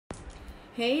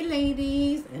Hey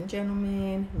ladies and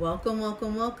gentlemen,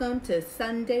 welcome to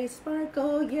Sunday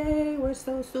Sparkle. Yay, we're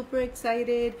so super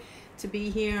excited to be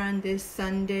here on this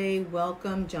Sunday.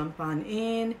 Welcome, jump on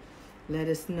in. Let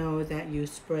us know that you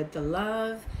spread the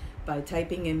love by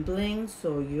typing in Bling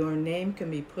so your name can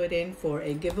be put in for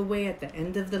a giveaway at the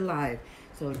end of the live.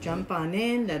 So jump on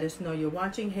in, let us know you're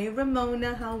watching. Hey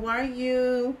Ramona, how are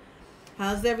you?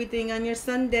 How's everything on your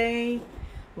Sunday?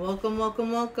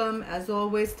 Welcome. As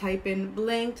always, type in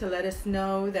Bling to let us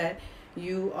know that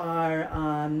you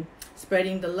are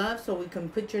spreading the love so we can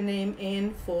put your name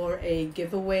in for a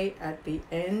giveaway at the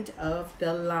end of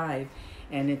the live.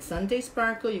 And it's Sunday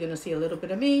Sparkle. You're going to see a little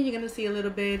bit of me. You're going to see a little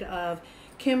bit of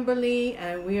Kimberly.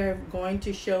 And we are going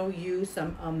to show you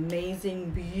some amazing,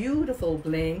 beautiful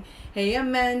bling. Hey,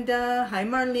 Amanda. Hi,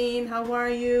 Marlene. How are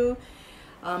you?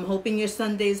 I'm hoping your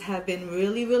Sundays have been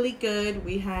really good.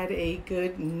 We had a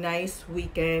good, nice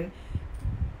weekend.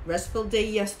 Restful day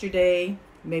yesterday.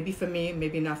 Maybe for me,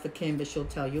 maybe not for Kim, but she'll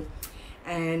tell you.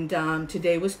 And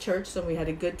today was church, so we had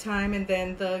a good time. And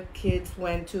then the kids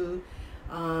went to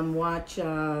watch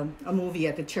a movie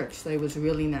at the church. So it was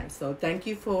really nice. So thank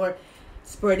you for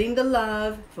spreading the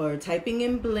love, for typing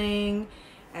in Bling.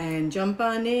 And jump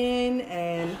on in.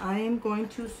 And I am going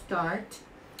to start.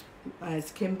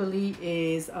 As Kimberly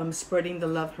is spreading the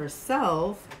love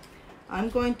herself, I'm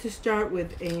going to start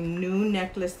with a new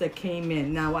necklace that came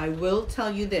in. Now, I will tell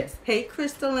you this. Hey,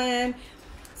 Crystal Ann,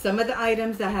 some of the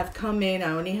items that have come in, I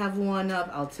only have one of.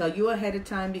 I'll tell you ahead of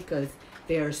time because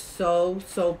they are so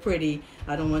pretty.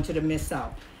 I don't want you to miss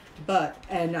out.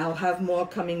 And I'll have more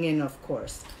coming in, of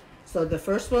course. So the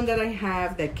first one that I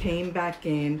have that came back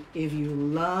in, if you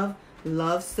love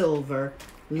silver,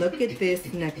 look at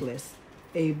this necklace.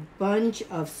 A bunch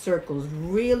of circles,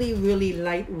 really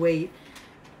lightweight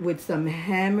with some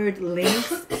hammered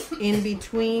links in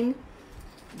between.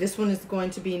 This one is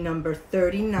going to be number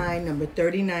 39. Number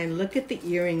 39. Look at the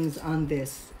earrings on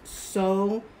this.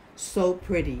 So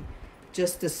pretty.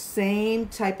 Just the same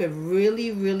type of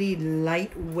really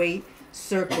lightweight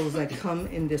circles that come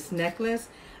in this necklace.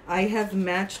 I have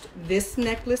matched this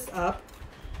necklace up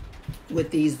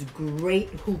with these great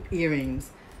hoop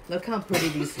earrings. Look how pretty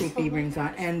these hoop earrings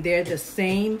are. And they're the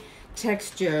same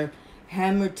texture,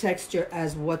 hammered texture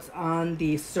as what's on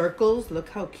the circles. Look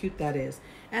how cute that is.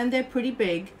 And they're pretty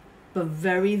big, but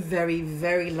very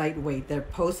lightweight. They're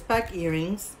post-back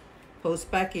earrings.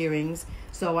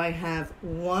 So I have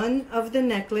one of the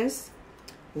necklace,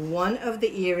 one of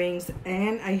the earrings,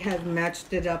 and I have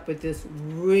matched it up with this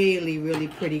really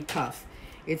pretty cuff.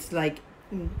 It's like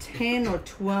 10 or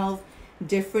 12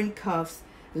 different cuffs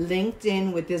linked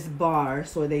in with this bar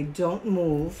so they don't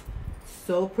move.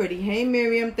 So pretty. Hey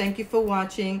Miriam, thank you for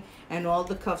watching. And all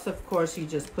the cuffs, of course, you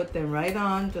just put them right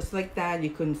on just like that. You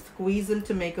can squeeze them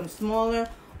to make them smaller,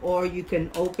 or you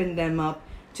can open them up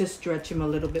to stretch them a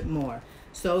little bit more.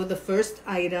 So the first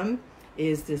item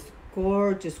is this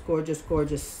gorgeous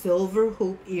silver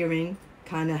hoop earring,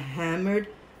 kind of hammered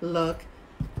look,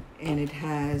 and it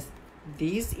has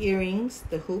these earrings,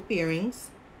 the hoop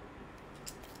earrings,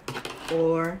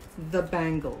 or the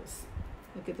bangles.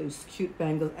 Look at those cute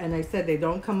bangles. And I said they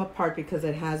don't come apart because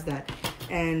it has that.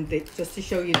 And just to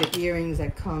show you the earrings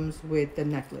that comes with the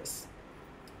necklace.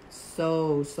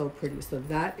 So pretty. So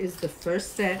that is the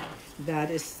first set. That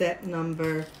is set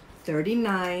number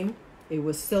 39. It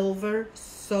was silver.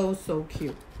 So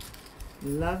cute.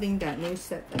 Loving that new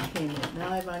set that came in.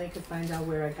 Now Ivani can find out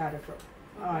where I got it from.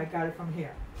 Oh, I got it from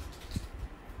here.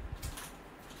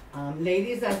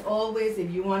 Ladies, as always,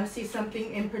 if you want to see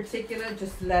something in particular,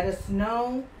 just let us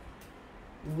know.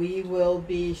 We will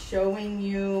be showing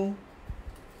you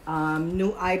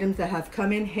new items that have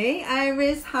come in. Hey,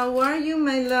 Iris, how are you,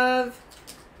 my love?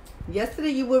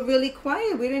 Yesterday, you were really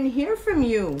quiet. We didn't hear from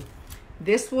you.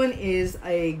 This one is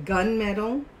a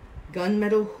gunmetal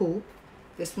hoop.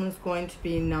 This one's going to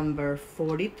be number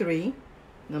 43.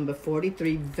 Number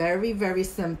 43, very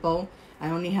simple. I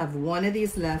only have one of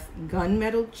these left.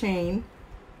 Gunmetal chain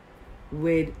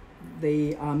with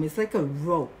the, it's like a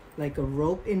rope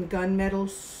in gunmetal.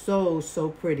 So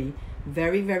pretty.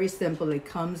 Very simple. It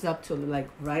comes up to like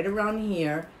right around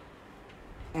here.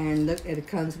 And look, it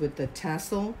comes with the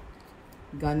tassel,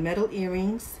 gunmetal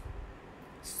earrings.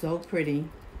 So pretty.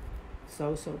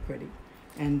 So pretty.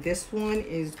 And this one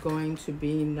is going to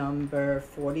be number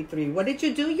 43. What did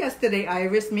you do yesterday,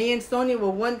 Iris? Me and Sonia were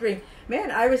wondering, man,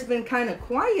 Iris has been kind of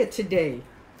quiet today.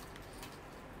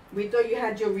 We thought you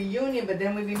had your reunion, but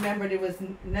then we remembered it was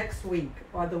next week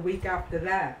or the week after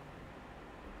that.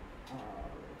 Let's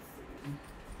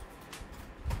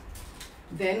see.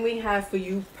 Then we have for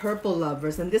you purple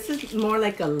lovers, and this is more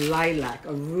like a lilac,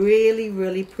 a really,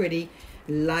 really pretty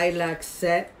lilac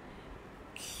set.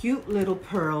 Cute little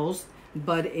pearls,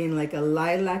 but in like a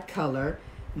lilac color.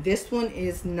 This one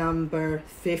is number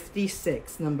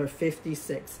 56, number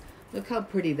 56. Look how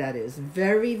pretty that is.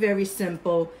 Very, very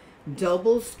simple,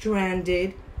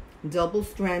 double-stranded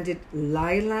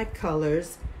lilac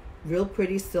colors. Real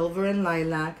pretty silver and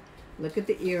lilac. Look at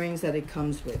the earrings that it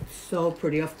comes with. So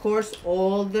pretty. Of course,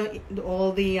 all the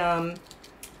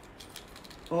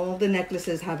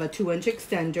necklaces have a 2-inch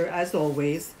extender as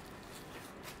always,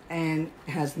 and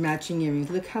has matching earrings.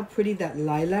 Look how pretty that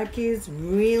lilac is.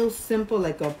 Real simple,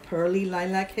 like a pearly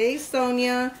lilac. Hey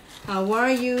Sonia, how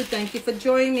are you? Thank you for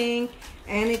joining.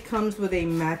 And it comes with a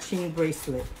matching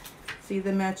bracelet. See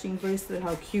the matching bracelet,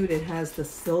 how cute. It has the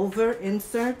silver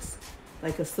inserts,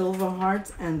 like a silver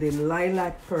heart, and the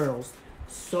lilac pearls.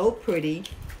 So pretty.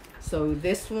 So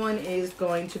this one is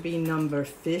going to be number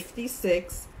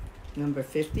 56, number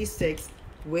 56,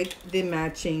 with the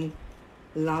matching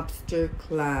lobster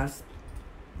clasp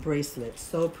bracelet.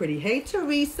 So pretty. Hey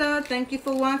Teresa, thank you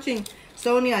for watching.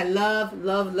 Sonia, I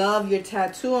love your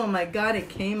tattoo. Oh my god, it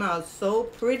came out so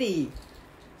pretty.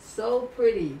 So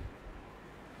pretty.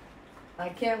 I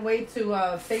can't wait to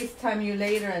FaceTime you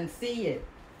later and see it.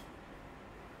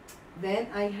 Then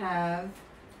I have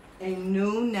a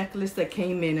new necklace that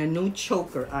came in, a new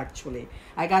choker actually.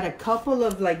 I got a couple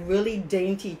of like really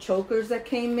dainty chokers that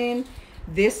came in.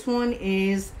 This one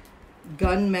is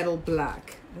gunmetal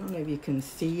black. I don't know if you can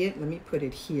see it. Let me put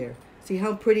it here. See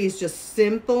how pretty? It's just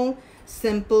simple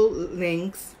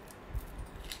links,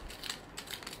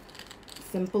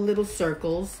 simple little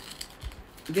circles.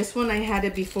 This one I had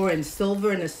it before in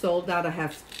silver and it's sold out. I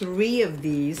have three of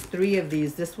these.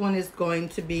 This one is going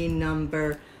to be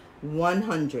number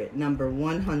 100. Number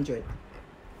 100.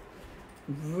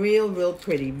 Real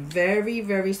pretty.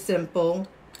 Very simple.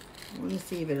 I want to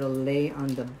see if it'll lay on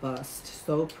the bust.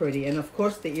 So pretty. And of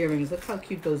course the earrings. Look how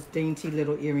cute those dainty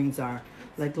little earrings are.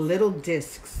 Like little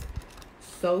discs.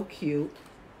 So cute.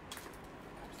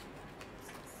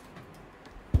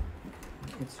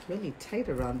 It's really tight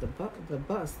around the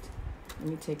bust. Let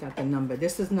me take out the number.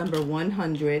 This is number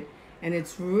 100. And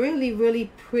it's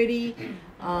really pretty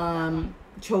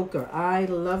choker. I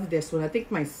love this one. I think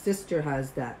my sister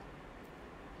has that.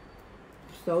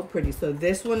 So pretty. So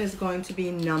this one is going to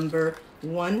be number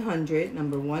 100.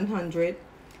 Number 100.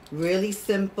 Really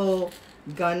simple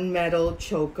gunmetal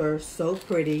choker. So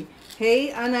pretty.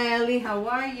 Hey, Anaeli, how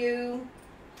are you?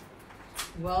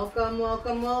 Welcome. I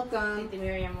think the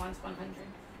Miriam wants 100.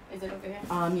 Is it over here?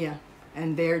 Yeah.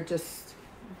 And they're just,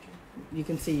 you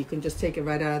can see, you can just take it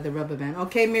right out of the rubber band.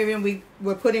 Okay, Miriam,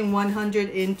 we're putting 100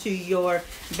 into your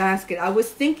basket. I was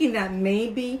thinking that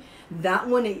maybe that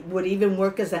one it would even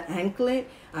work as an anklet.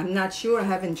 I'm not sure. I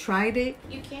haven't tried it.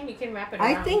 You can wrap it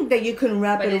around. I think that you can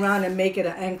wrap it around and make it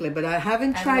an anklet, but I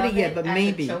haven't tried it yet, but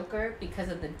maybe. I love it as a choker because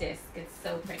of the disc. It's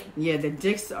so pretty. Yeah, the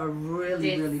discs are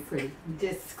really pretty.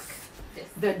 Discs.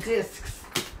 The discs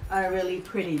are really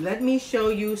pretty. Let me show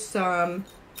you some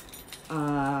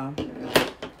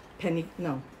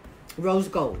rose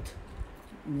gold.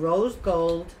 Rose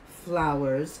gold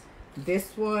flowers.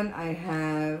 This one I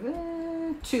have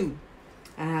two.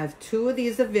 I have two of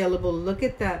these available. Look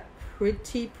at that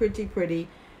pretty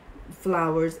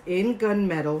flowers in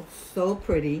gunmetal. So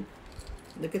pretty.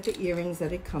 Look at the earrings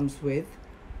that it comes with.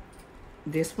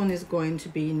 This one is going to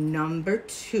be number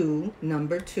 2.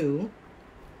 Number 2.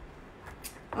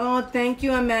 Oh, thank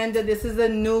you, Amanda. This is a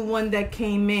new one that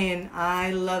came in.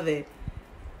 I love it.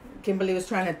 Kimberly was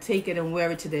trying to take it and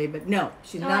wear it today, but no,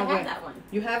 she's not wearing. I have that one.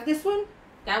 You have this one?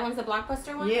 That one's the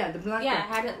Blockbuster one? Yeah, the Blockbuster. Yeah,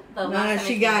 I had it the last time.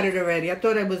 She got it already. I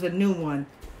thought it was a new one.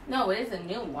 No, it is a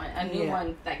new one. A new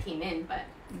one that came in, but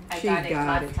I got it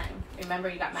last time. Remember,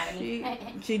 you got mad at me?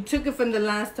 She took it from the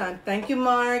last time. Thank you,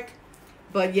 Mark.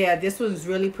 But yeah, this one's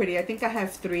really pretty. I think I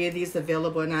have 3 of these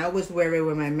available, and I always wear it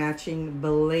with my matching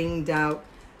blinged out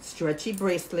stretchy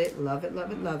bracelet. Love it.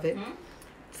 Mm-hmm.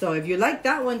 So if you like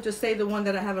that one, just say the one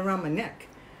that I have around my neck.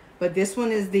 But this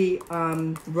one is the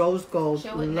rose gold.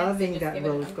 Loving that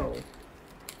rose gold.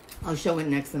 I'll show it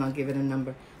next and I'll give it a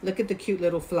number. Look at the cute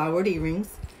little flowered earrings.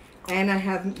 And I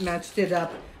have matched it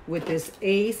up with this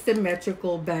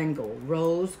asymmetrical bangle.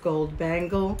 Rose gold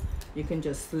bangle. You can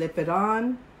just slip it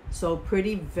on. So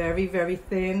pretty, very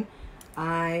thin.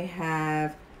 I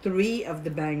have 3 of the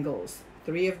bangles.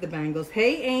 3 of the bangles.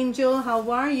 Hey, Angel, how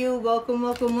are you?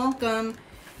 Welcome.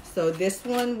 So this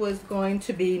one was going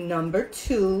to be number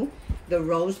 2, the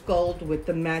rose gold with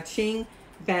the matching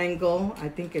bangle. I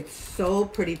think it's so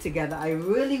pretty together. I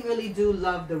really do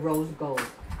love the rose gold.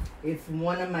 It's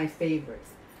one of my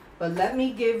favorites. But let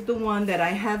me give the one that I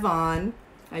have on.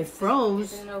 I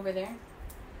froze. Isn't it over there?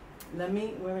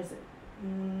 Where is it?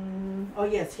 Oh,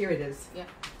 yes, here it is. Yeah.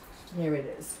 Here it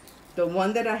is. The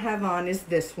one that I have on is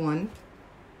this one.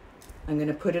 I'm going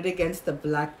to put it against the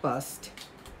black bust.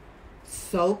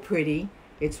 So pretty.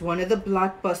 It's one of the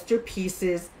blockbuster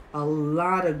pieces. A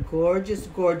lot of gorgeous,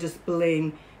 gorgeous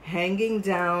bling hanging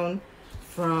down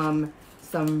from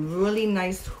some really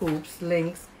nice hoops,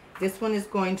 links. This one is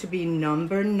going to be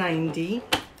number 90.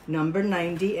 Number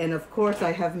 90. And of course,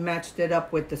 I have matched it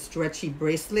up with the stretchy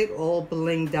bracelet, all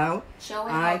blinged out. Show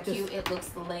it how cute it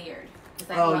looks layered.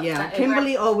 Oh, yeah.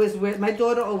 Kimberly always wears, my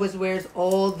daughter always wears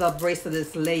all the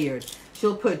bracelets layered.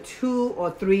 She'll put 2 or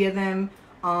 3 of them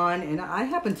on, and I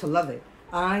happen to love it.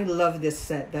 I love this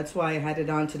set. That's why I had it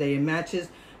on today. It matches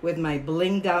with my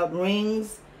blinged out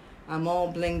rings. I'm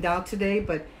all blinged out today,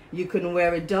 but you can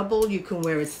wear it double. You can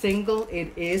wear it single.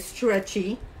 It is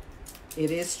stretchy.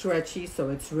 It is stretchy, so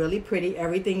it's really pretty.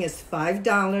 Everything is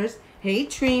 $5. Hey,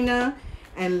 Trina.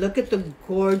 And look at the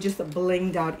gorgeous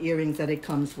blinged out earrings that it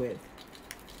comes with.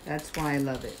 That's why I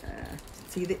love it.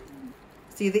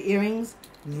 See the earrings?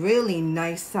 Really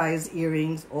nice size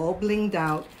earrings, all blinged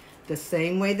out. The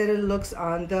same way that it looks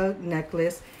on the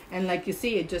necklace. And like you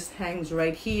see, it just hangs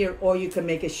right here, or you can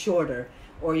make it shorter,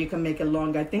 or you can make it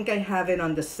longer. I think I have it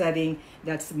on the setting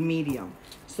that's medium.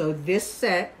 So this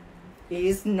set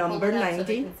is number 90. So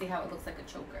they can see how it looks like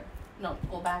a choker. No,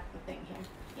 pull back the thing here.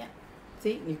 Yeah.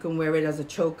 See, you can wear it as a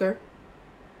choker.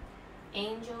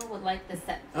 Angel would like the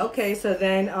set, please. Okay, so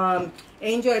then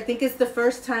Angel, I think it's the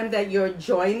first time that you're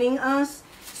joining us.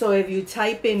 So if you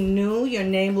type in new, your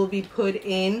name will be put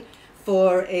in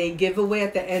for a giveaway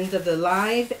at the end of the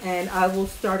live, and I will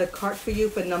start a cart for you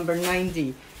for number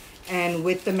 90 and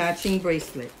with the matching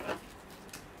bracelet.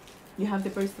 You have the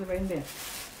bracelet right there.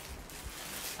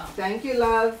 Oh. Thank you,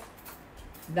 love.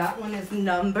 That one is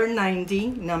number 90.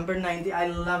 Number 90. I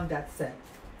love that set.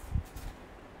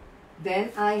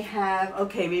 Then I have,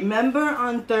 okay, remember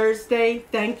on Thursday,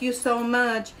 thank you so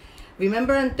much.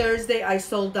 Remember on Thursday, I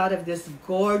sold out of this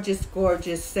gorgeous,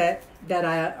 gorgeous set that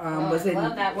I was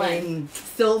in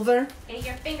silver. Get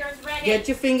your fingers ready. Get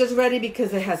your fingers ready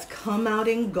because it has come out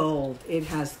in gold. It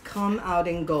has come out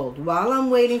in gold. While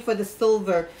I'm waiting for the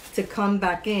silver to come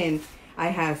back in, I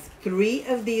have 3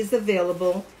 of these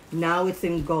available. Now it's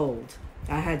in gold.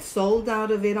 I had sold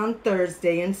out of it on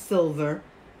Thursday in silver.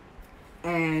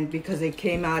 And because it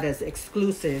came out as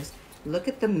exclusives, look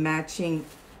at the matching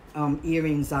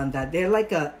earrings on that. They're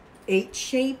like a 8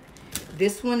 shape.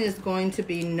 This one is going to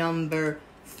be number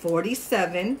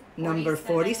 47. Number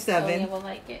 47. Sonia will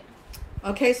like it.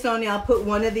 Okay, Sonia, I'll put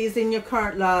one of these in your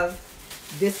cart, love.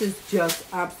 This is just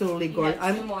absolutely gorgeous. You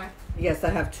have 2 more. Yes, I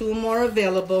have 2 more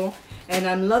available. And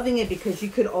I'm loving it because you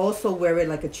could also wear it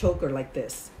like a choker like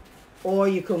this. Or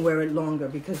you can wear it longer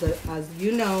because, as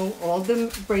you know, all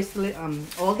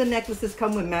the necklaces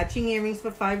come with matching earrings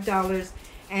for $5,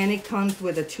 and it comes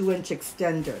with a 2-inch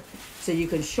extender. So you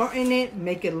can shorten it,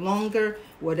 make it longer,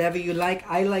 whatever you like.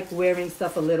 I like wearing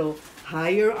stuff a little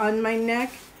higher on my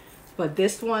neck, but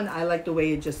this one, I like the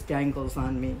way it just dangles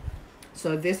on me.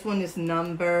 So this one is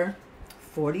number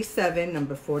 47,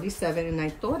 and I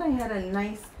thought I had a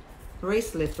nice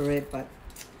bracelet for it, but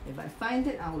if I find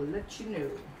it, I will let you know.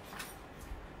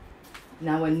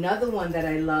 Now another one that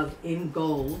I love in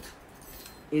gold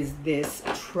is this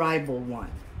tribal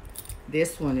one.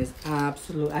 This one is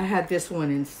absolute. I had this one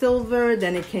in silver,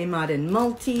 then it came out in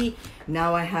multi.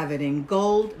 Now I have it in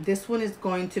gold. This one is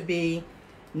going to be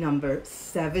number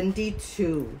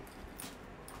 72.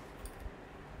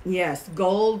 Yes,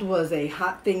 gold was a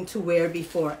hot thing to wear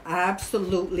before.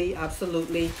 Absolutely,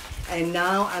 absolutely. And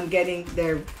now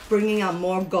they're bringing out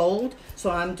more gold.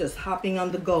 So I'm just hopping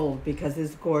on the gold because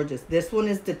it's gorgeous. This one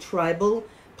is the tribal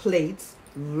plates.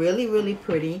 Really, really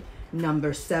pretty.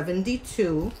 Number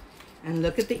 72. And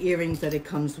look at the earrings that it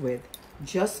comes with.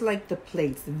 Just like the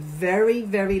plates. Very,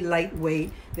 very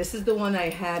lightweight. This is the one I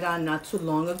had on not too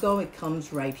long ago. It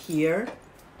comes right here.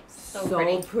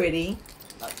 So pretty.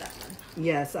 Love that one.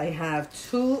 Yes, I have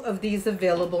 2 of these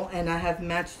available, and I have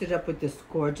matched it up with this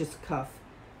gorgeous cuff.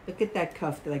 Look at that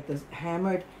cuff, like this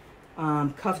hammered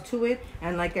cuff to it.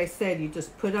 And like I said, you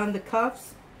just put on the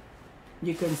cuffs.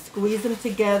 You can squeeze them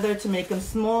together to make them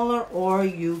smaller, or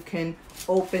you can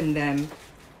open them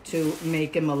to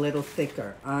make them a little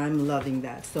thicker. I'm loving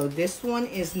that. So this one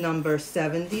is number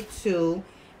 72.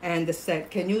 And the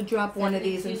set, can you drop one of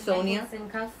these in, Sonia?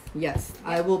 Yes,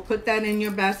 I will put that in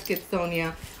your basket,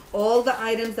 Sonia. All the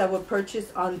items that were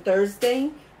purchased on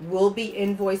Thursday will be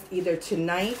invoiced either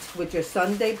tonight with your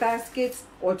Sunday baskets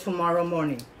or tomorrow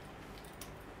morning.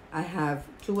 I have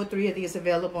 2 or 3 of these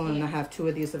available, and I have 2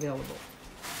 of these available.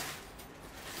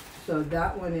 So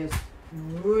that one is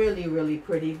really, really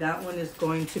pretty. That one is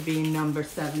going to be number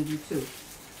 72.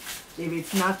 If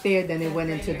it's not there, then it went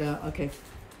into the, okay.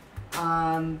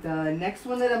 The next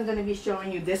one that I'm going to be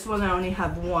showing you, this one I only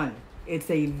have one. It's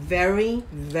a very,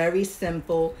 very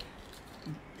simple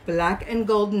black and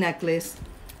gold necklace.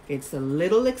 It's a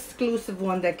little exclusive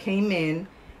one that came in.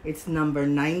 It's number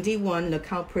 91. Look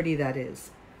how pretty that is.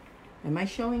 Am I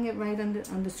showing it right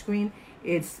on the screen?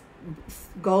 It's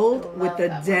gold with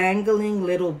the dangling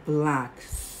little black.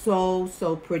 So,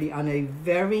 so pretty on a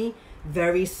very,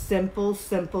 very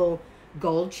simple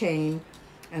gold chain.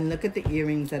 And look at the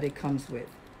earrings that it comes with.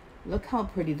 Look how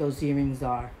pretty those earrings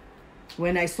are.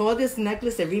 When I saw this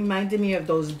necklace, it reminded me of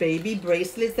those baby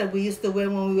bracelets that we used to wear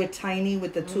when we were tiny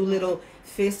with the 2 little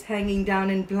fists hanging down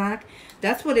in black.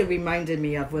 That's what it reminded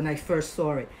me of when I first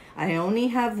saw it. I only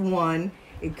have one.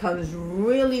 It comes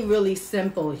really, really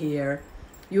simple here.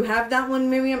 You have that one,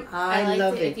 Miriam? I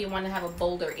love it. If you want to have a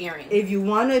bolder earring. If you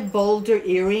want a bolder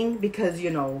earring, because, you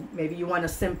know, maybe you want a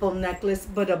simple necklace,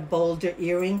 but a bolder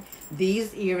earring,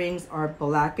 these earrings are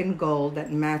black and gold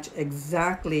that match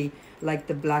exactly like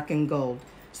the black and gold.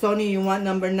 Sonia, you want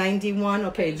number 91?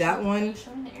 Okay, that one. Are you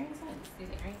showing the earrings? I didn't see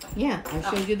the earrings. Yeah,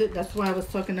 I showed you that. That's why I was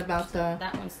talking about the...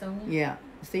 That one's Sonia? Yeah.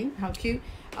 See how cute?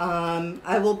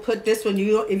 I will put this one.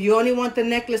 If you only want the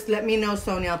necklace, let me know,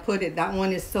 Sonia. I'll put it. That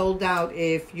one is sold out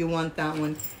if you want that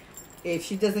one. If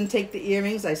she doesn't take the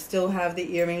earrings, I still have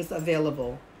the earrings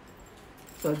available.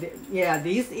 So, yeah,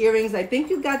 these earrings. I think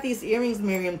you got these earrings,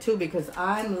 Miriam, too, because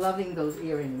I'm loving those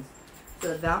earrings.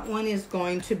 So that one is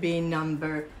going to be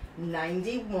number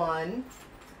 91.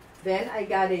 Then I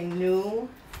got a new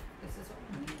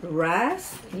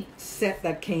brass set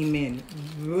that came in.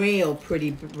 Real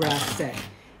pretty brass set.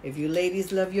 If you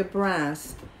ladies love your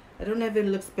brass, I don't know if it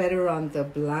looks better on the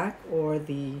black or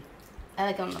the... I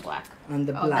like it on the black. On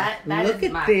the black. That Look is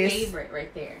at my this. favorite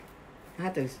right there. I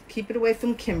have to keep it away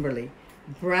from Kimberly.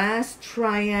 Brass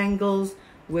triangles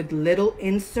with little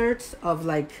inserts of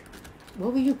like,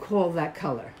 what would you call that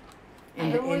color?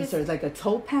 In the inserts, like a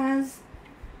topaz?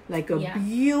 Like a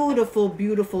beautiful,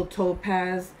 beautiful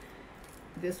topaz.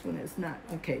 This one is not.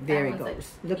 Okay, there it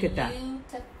goes. Look at that.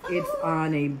 It's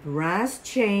on a brass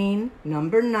chain,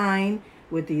 number 9,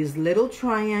 with these little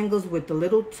triangles with the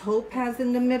little topaz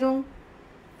in the middle.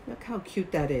 Look how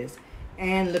cute that is.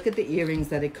 And look at the earrings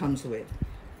that it comes with.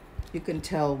 You can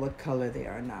tell what color they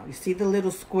are now. You see the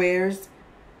little squares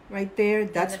right there?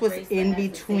 That's what's in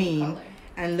between.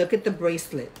 And look at the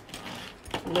bracelet.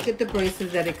 Look at the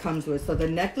bracelet that it comes with. So the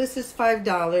necklace is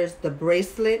 $5. The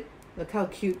bracelet, look how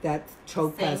cute that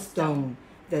topaz stone.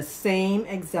 The same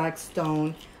exact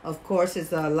stone. Of course,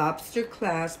 it's a lobster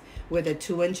clasp with a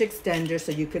 2-inch extender,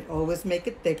 so you could always make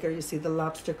it thicker. You see the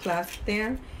lobster clasp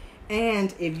there?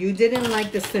 And if you didn't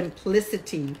like the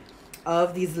simplicity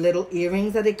of these little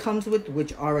earrings that it comes with,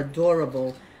 which are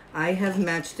adorable, I have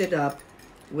matched it up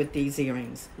with these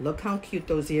earrings. Look how cute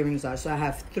those earrings are. So I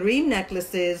have 3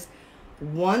 necklaces,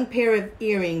 1 pair of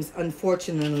earrings,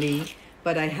 unfortunately,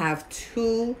 but I have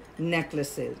 2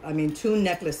 necklaces. I mean, 2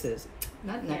 necklaces.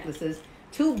 Not necklaces.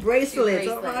 2 bracelets.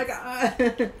 Oh my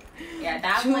God. Yeah,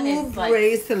 that 2 one is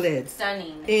bracelets. Like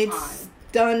stunning. It's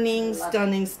stunning,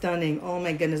 stunning, stunning. Oh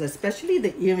my goodness. Especially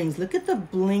the earrings. Look at the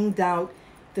blinged out,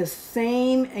 the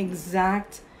same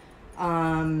exact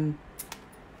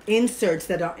inserts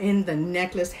that are in the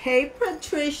necklace. Hey,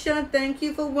 Patricia. Thank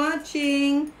you for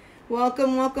watching.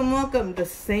 Welcome, welcome, welcome. The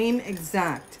same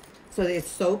exact. So it's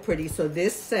so pretty. So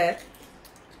this set,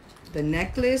 the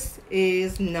necklace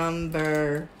is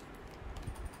number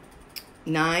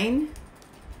 9.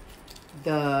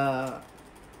 The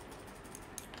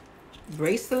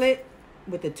bracelet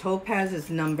with the topaz is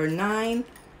number 9.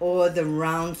 Or the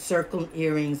round circle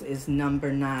earrings is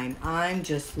number 9. I'm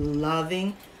just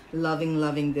loving, loving,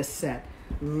 loving this set.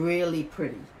 Really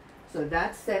pretty. So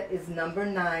that set is number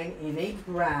 9 in a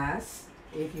brass.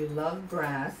 If you love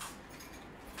brass.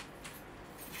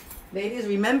 Ladies,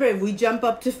 remember, if we jump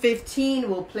up to 15,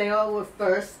 we'll play our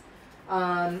first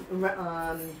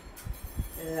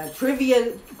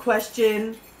trivia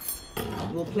question.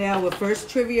 We'll play our first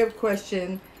trivia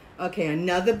question. Okay,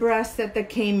 another brass set that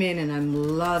came in, and I'm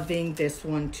loving this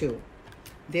one too.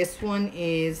 This one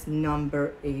is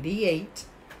number 88,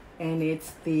 and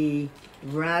it's the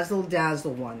Razzle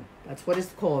Dazzle one. That's what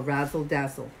it's called, Razzle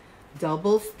Dazzle.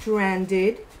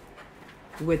 Double-stranded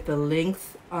with the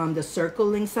links, the circle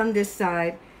links on this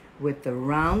side with the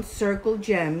round circle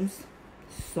gems.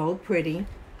 So pretty.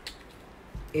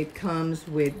 It comes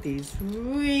with these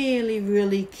really,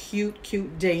 really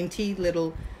cute, dainty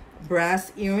little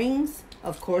brass earrings.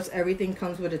 Of course, everything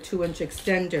comes with a 2-inch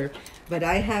extender, but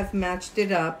I have matched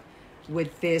it up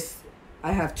with this.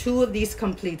 I have 2 of these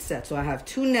complete sets. So I have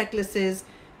 2 necklaces,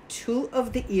 2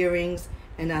 of the earrings,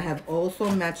 and I have also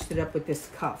matched it up with this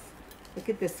cuff. Look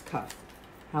at this cuff.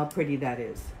 How pretty that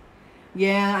is.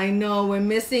 Yeah, I know. We're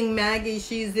missing Maggie.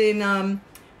 She's in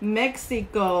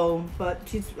Mexico, but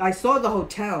I saw the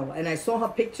hotel and I saw her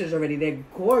pictures already. They're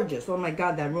gorgeous. Oh my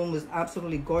God, that room was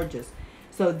absolutely gorgeous.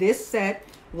 So this set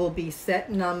will be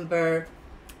set number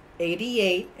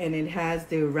 88, and it has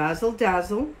the Razzle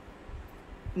Dazzle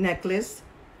necklace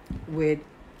with,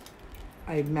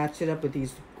 I matched it up with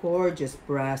these gorgeous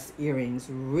brass earrings.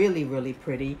 Really, really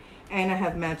pretty. And I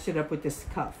have matched it up with this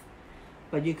cuff.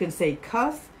 But you can say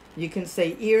cuff, you can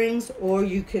say earrings, or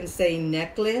you can say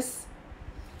necklace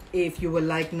if you would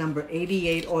like number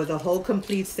 88, or the whole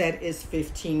complete set is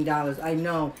 $15. I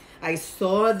know. I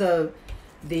saw the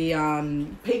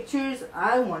pictures.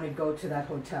 I want to go to that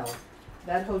hotel.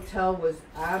 That hotel was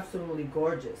absolutely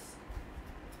gorgeous.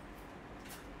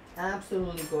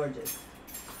 Absolutely gorgeous.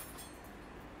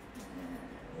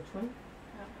 Which one?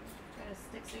 Gotta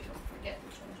stick so you don't forget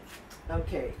which one.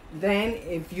 Okay. Then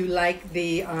if you like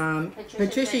the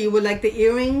Patricia, you would like the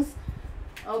earrings?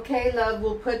 Okay, love,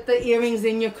 we'll put the earrings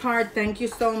in your cart. Thank you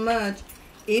so much.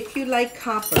 If you like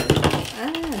copper,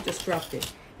 I just dropped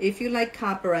it. If you like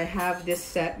copper, I have this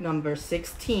set number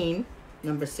 16.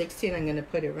 Number 16, I'm going to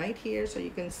put it right here so you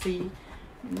can see.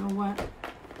 You know what?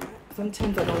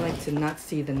 Sometimes I don't like to not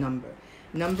see the number.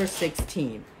 Number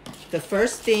 16. The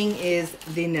first thing is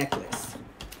the necklace.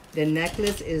 The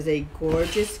necklace is a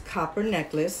gorgeous copper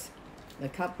necklace.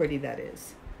 Look how pretty that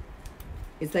is.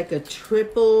 It's like a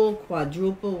triple,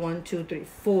 quadruple, 1, 2, 3,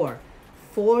 4.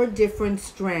 4 different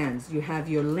strands. You have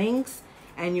your links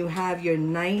and you have your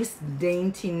nice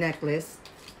dainty necklace.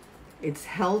 It's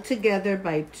held together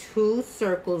by 2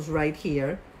 circles right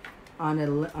here on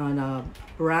a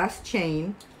brass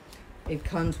chain. It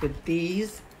comes with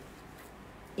these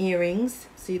earrings.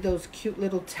 See those cute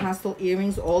little tassel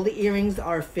earrings? All the earrings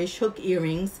are fishhook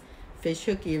earrings.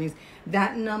 Fishhook earrings.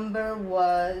 That number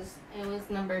was... It was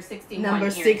number 61. Number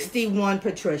earrings. 61,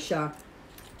 Patricia.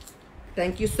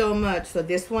 Thank you so much. So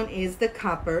this one is the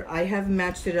copper. I have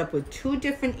matched it up with 2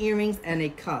 different earrings and a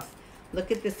cuff.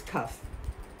 Look at this cuff.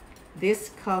 This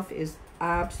cuff is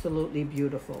absolutely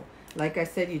beautiful. Like I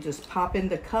said, you just pop in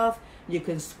the cuff. You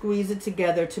can squeeze it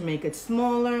together to make it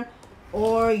smaller,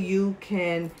 or you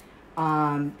can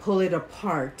pull it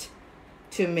apart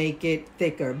to make it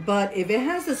thicker. But if it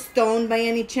has a stone by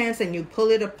any chance and you pull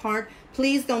it apart,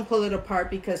 please don't pull it apart,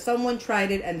 because someone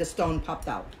tried it and the stone popped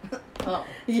out. Oh.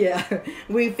 Yeah,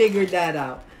 we figured that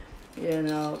out. You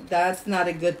know, that's not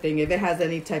a good thing if it has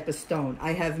any type of stone.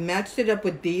 I have matched it up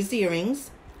with these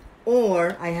earrings,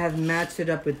 or I have matched it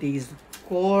up with these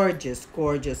gorgeous,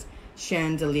 gorgeous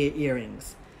chandelier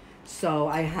earrings. So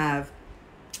I have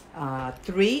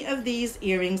 3 of these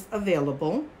earrings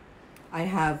available. I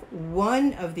have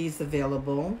 1 of these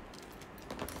available.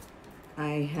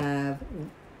 I have,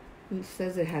 it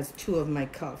says it has 2 of my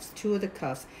cuffs, 2 of the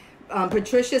cuffs.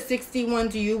 Patricia, 61,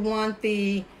 do you want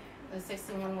the... The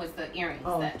 61 was the earrings.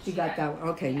 Oh, that you got that one.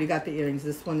 Okay, yeah. You got the earrings.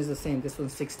 This one is the same. This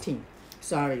one's 16.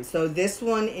 Sorry. So this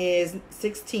one is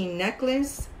 16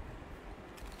 necklace,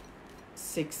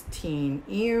 16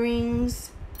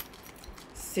 earrings,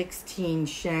 16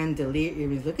 chandelier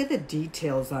earrings. Look at the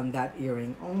details on that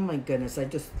earring. Oh my goodness. I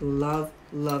just love,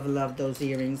 love, love those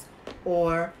earrings.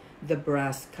 Or the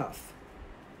brass cuff.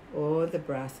 Or the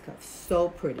brass cuff. So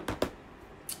pretty.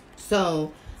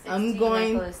 So I'm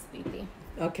going... Necklace, Bibi.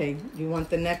 Okay, you want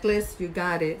the necklace? You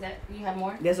got it. You have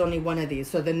more? There's only 1 of these.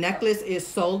 So the necklace is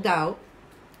sold out.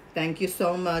 Thank you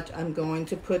so much. I'm going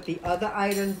to put the other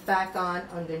items back on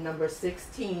under number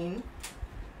 16.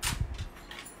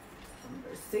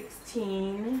 Number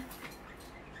 16.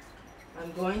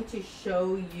 I'm going to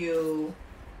show you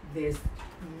this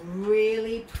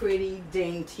really pretty,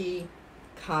 dainty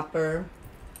copper.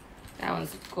 That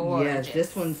one's gorgeous. Yes,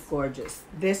 this one's gorgeous.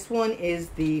 This one is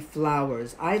the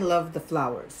flowers. I love the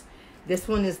flowers. This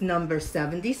one is number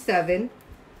 77.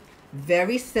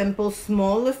 Very simple,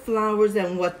 smaller flowers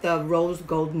than what the rose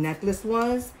gold necklace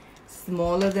was.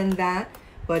 Smaller than that,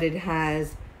 but it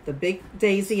has the big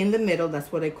daisy in the middle.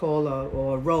 That's what I call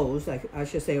a rose. I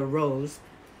should say a rose.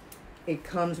 It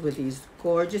comes with these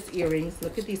gorgeous earrings.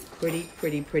 Look at these pretty,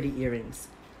 pretty, pretty earrings.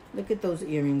 Look at those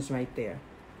earrings right there.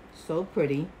 So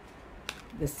pretty.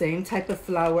 The same type of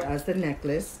flower as the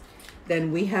necklace.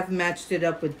 Then we have matched it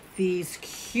up with these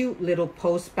cute little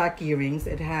post back earrings.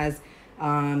 It has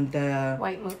the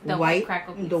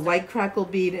white crackle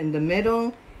bead in the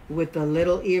middle. with the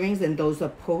little earrings, and those are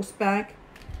post back.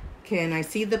 Can I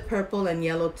see the purple and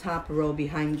yellow top row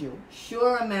behind you?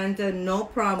 Sure, Amanda, no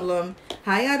problem.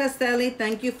 Hi, Araceli.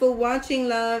 Thank you for watching,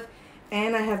 love.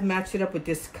 And I have matched it up with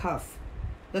this cuff.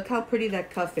 Look how pretty that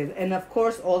cuff is. And of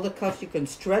course, all the cuffs, you can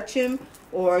stretch them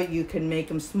or you can make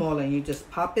them smaller. You just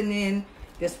pop it in.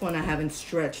 This one I haven't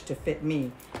stretched to fit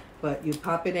me. But you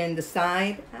pop it in the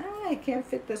side. I can't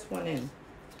fit this one in.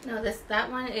 No,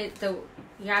 that one,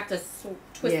 you have to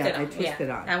twist it on. I twist it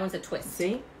on. That one's a twist.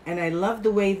 See? And I love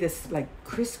the way this like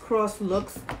crisscross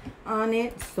looks on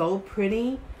it. So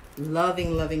pretty.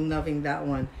 Loving, loving, loving that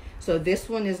one. So this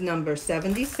one is number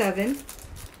 77.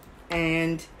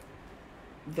 And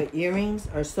the earrings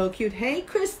are so cute. Hey,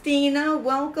 Christina.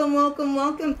 Welcome, welcome,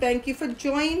 welcome. Thank you for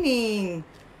joining.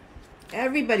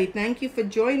 Everybody, thank you for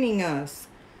joining us.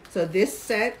 So this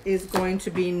set is going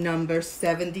to be number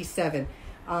 77.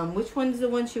 Which one is the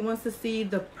one she wants to see?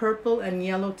 The purple and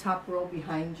yellow top row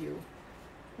behind you.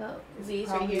 Oh, these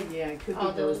right here? Yeah, it could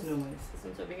be those new ones. This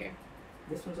one's over here.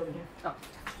 This one's over here. Oh.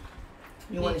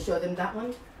 You want to show them that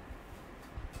one?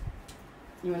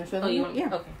 You want to show them? Oh, you want?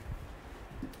 Yeah. Okay.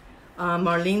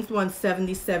 Marlene's wants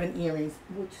 77 earrings.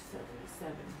 Which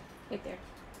 77? Right there.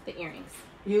 The earrings.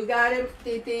 You got it,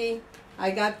 Titi.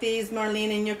 I got these,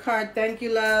 Marlene, in your cart. Thank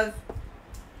you, love.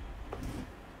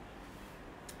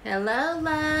 Hello,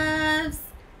 loves.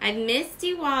 I've missed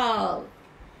you all.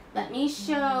 Let me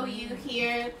show you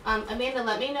here. Amanda,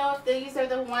 let me know if these are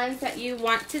the ones that you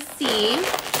want to see.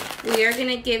 We are going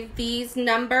to give these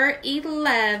number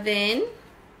 11.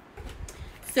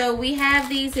 So we have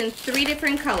these in 3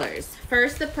 different colors.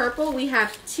 First, the purple, we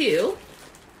have 2.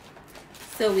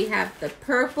 So we have the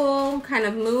purple kind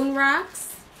of moon rocks.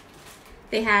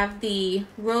 They have the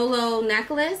Rolo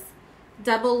necklace,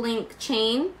 double link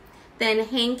chain. Then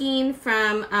hanging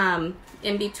from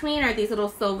in between are these little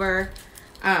silver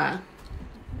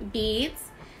beads.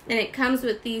 Then it comes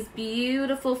with these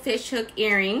beautiful fishhook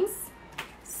earrings.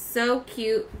 So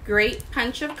cute. Great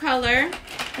punch of color.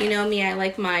 You know me, I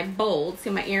like my bold. See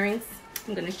my earrings?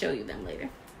 I'm going to show you them later.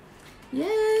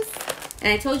 Yes.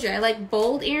 And I told you, I like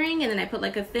bold earring, and then I put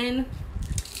like a thin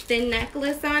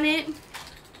necklace on it.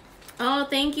 Oh,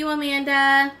 thank you,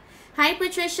 Amanda. Hi,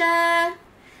 Patricia.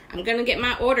 I'm going to get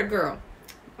my order, girl.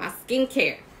 My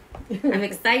skincare. I'm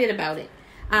excited about it.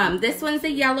 This one's the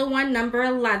yellow one, number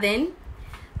 11.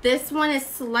 This one is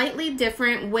slightly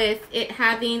different with it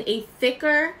having a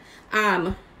thicker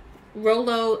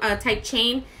Rolo type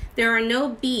chain. There are no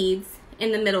beads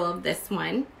in the middle of this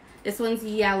one. This one's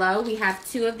yellow. We have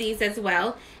 2 of these as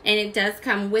well. And it does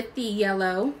come with the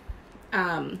yellow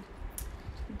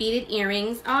beaded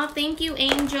earrings. Oh, thank you,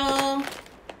 Angel.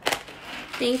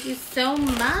 Thank you so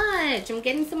much. I'm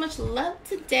getting so much love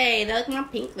today. They like my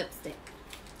pink lipstick.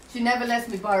 She never lets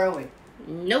me borrow it.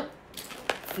 Nope.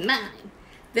 It's mine.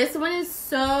 This one is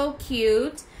so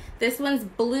cute. This one's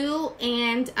blue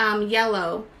and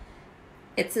yellow.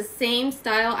 It's the same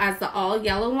style as the all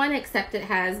yellow one, except it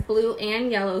has blue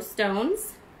and yellow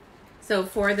stones. So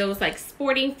for those like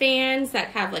sporting fans that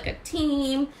have like a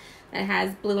team that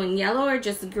has blue and yellow, are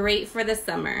just great for the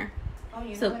summer. Oh,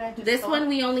 you know so what I just this thought? one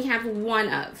we only have one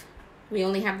of. We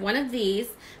only have one of these,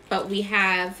 but we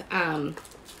have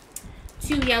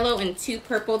 2 yellow and 2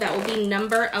 purple. That will be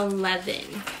number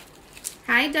 11.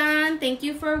 Hi, Dawn. Thank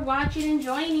you for watching and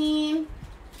joining.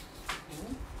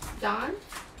 Dawn?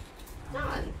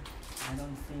 Dawn. I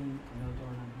don't see no Dawn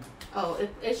on here. Oh,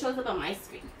 it shows up on my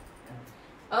screen.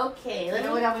 Okay. You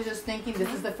know what I was just thinking?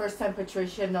 This is the first time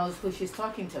Patricia knows who she's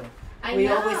talking to. I We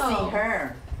know. always see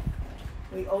her.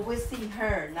 We always see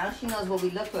her. Now she knows what we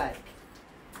look like.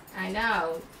 I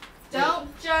know. Don't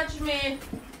judge me.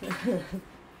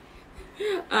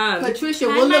 Patricia,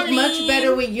 hi, we'll look Marlene. much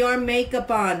better with your makeup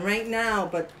on right now,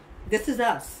 but this is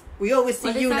us. We always see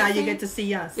What does you, that now you say? get to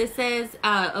see us. This says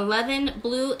 11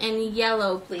 blue and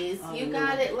yellow, please. Oh, you yeah.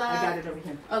 got it, love. I got it over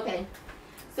here. Okay.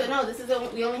 So no, this is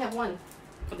we only have one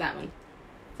of that one.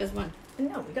 Just one.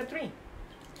 No, we got 3.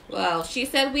 Well, she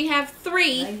said we have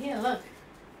 3, Right here, look.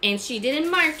 and she didn't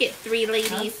mark it 3, I'm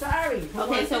ladies. sorry. Who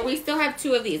Okay, was so it? we still have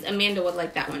 2 of these. Amanda would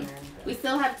like that one. Amanda. We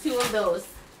still have 2 of those.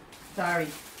 Sorry.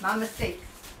 My mistake.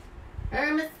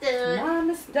 Her mistake. My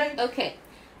mistake. Okay,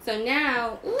 so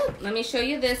now, ooh, let me show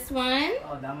you this one.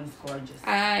 Oh, that one's gorgeous.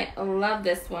 I love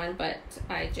this one, but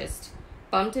I just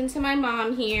bumped into my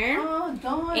mom here. Oh,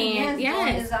 Dawn. And Dawn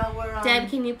yes, is our, Deb,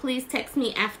 can you please text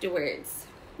me afterwards?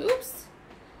 Oops.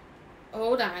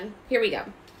 Hold on. Here we go.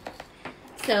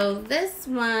 So this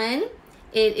one,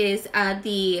 it is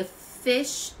the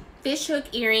fish hook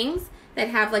earrings that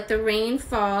have like the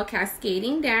rainfall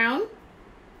cascading down,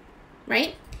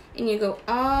 right? and you go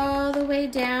all the way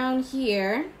down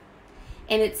here.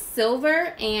 And it's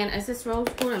silver and, is this rose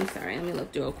gold? I'm sorry, let me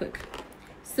look real quick.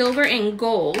 Silver and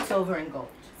gold. Silver and gold.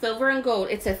 Silver and gold.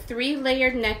 It's a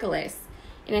 3-layered necklace.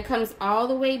 And it comes all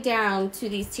the way down to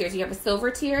these tiers. You have a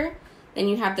silver tier, then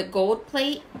you have the gold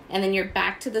plate, and then you're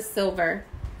back to the silver.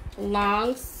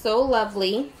 Long, so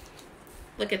lovely.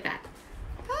 Look at that.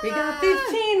 We got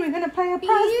 15. We're going to play a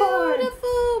prize board.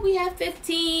 Beautiful. We have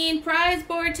 15. Prize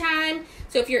board time.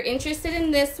 So if you're interested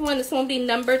in this one will be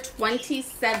number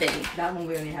 27. That one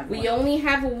we only have one. We only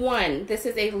have one. This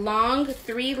is a long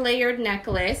 3-layered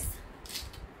necklace.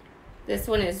 This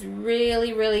one is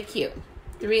really, really cute.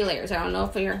 3 layers. I don't know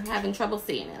if you're having trouble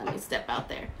seeing it. Let me step out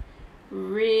there.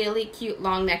 Really cute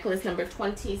long necklace, number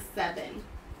 27.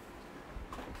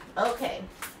 Okay.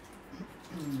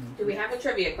 Do we have a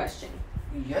trivia question?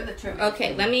 You're the trivia.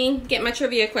 Okay, let me get my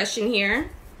trivia question here.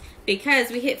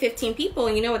 Because we hit 15 people,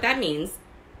 and you know what that means.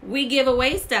 We give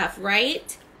away stuff,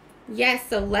 right? Yes,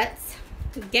 so let's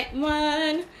get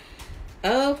one.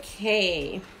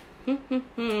 Okay.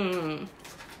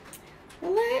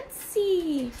 Let's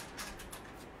see.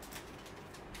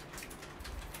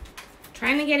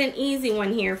 Trying to get an easy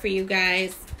one here for you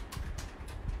guys.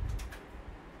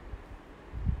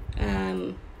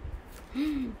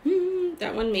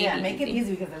 That one may be make it easy.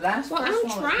 easy because the last Well, first I'm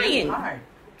one trying. was really hard.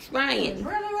 Trying. It's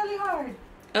really, really hard.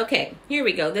 Okay, here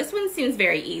we go. This one seems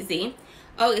very easy.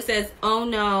 Oh, it says, oh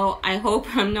no, I hope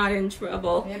I'm not in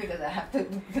trouble. Yeah, because I have to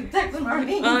text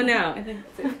Marlene. Oh no. I think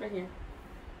it's right here.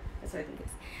 That's what I think it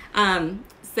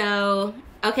is. So,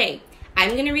 okay.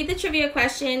 I'm going to read the trivia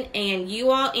question, and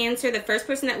you all answer. The first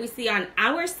person that we see on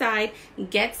our side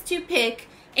gets to pick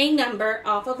a number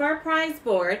off of our prize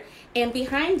board, and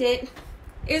behind it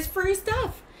is free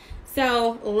stuff.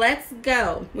 So let's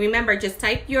go. Remember, just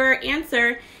type your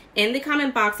answer in the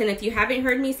comment box, and if you haven't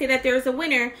heard me say that there's a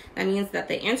winner, that means that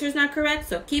the answer is not correct,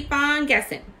 so keep on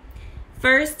guessing.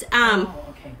 First,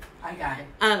 okay. I got it.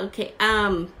 Okay,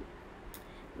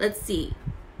 let's see.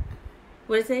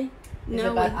 What did it say? It's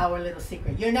about our little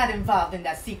secret. You're not involved in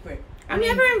that secret. I'm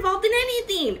never involved in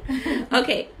anything.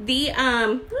 Okay, the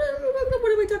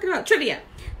what are we talking about?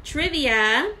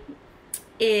 Trivia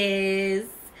is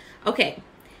okay.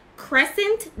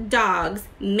 Crescent dogs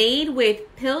made with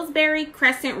Pillsbury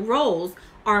crescent rolls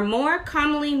are more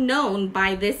commonly known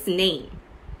by this name.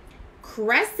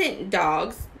 Crescent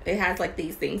dogs, it has like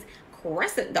these things.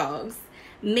 Crescent dogs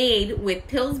made with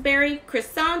Pillsbury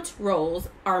croissant rolls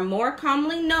are more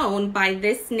commonly known by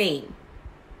this name.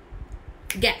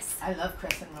 Guess. I love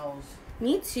crescent rolls.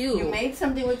 Me too. You made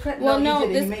something with crescent? Well, no,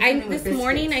 this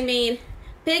morning I made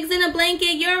pigs in a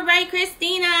blanket. You're right,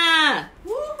 Christina.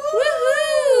 Woohoo!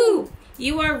 Woohoo!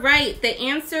 You are right. The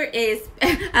answer is,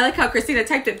 I like how Christina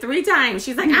typed it 3 times.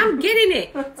 She's like, I'm getting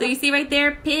it. So you see right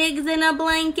there, pigs in a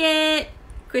blanket.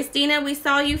 Christina, we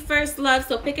saw you first, love.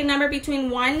 So pick a number between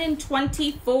 1 and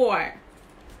 24.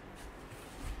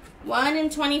 1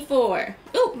 and 24.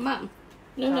 Oh, Mom.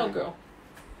 No, girl.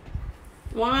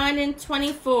 1 and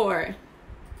 24.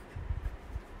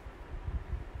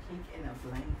 Pig in a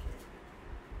blanket.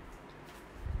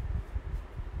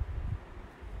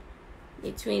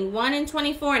 Between 1 and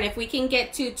 24. And if we can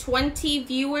get to 20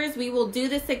 viewers, we will do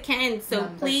this again. So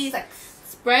please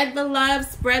spread the love,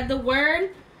 spread the word,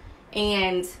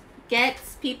 and get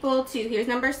people to, here's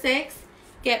number 6,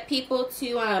 get people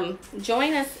to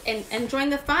join us and join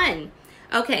the fun.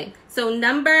 Okay, so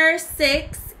number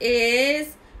 6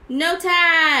 is no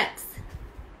tax.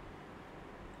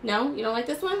 No, you don't like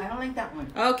this one? I don't like that one.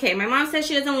 Okay, my mom says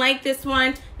she doesn't like this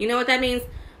one. You know what that means?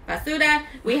 Basura,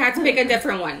 we had to pick a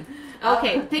different one.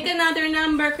 Okay, pick another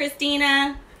number,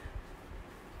 Christina.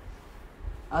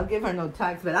 I'll give her no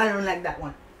tax, but I don't like that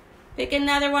one. Pick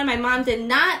another one. My mom did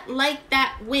not like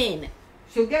that win.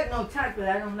 She'll get no tax, but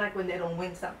I don't like when they don't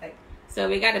win something. So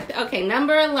we got to, okay,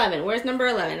 number 11. Where's number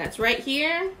 11? That's right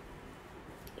here.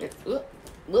 It's,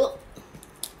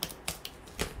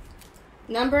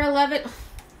 number 11.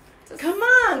 Come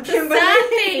on,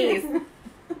 Kimberly.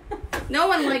 No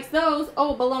one likes those.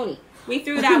 Oh, baloney. We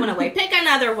threw that one away. Pick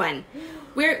another one.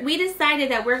 We decided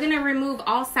that we're going to remove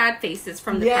all sad faces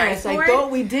from the prize board. Yes, I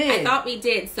thought we did. I thought we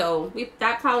did, so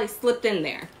that probably slipped in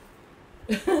there.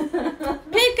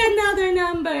 Pick another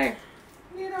number.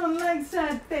 We don't like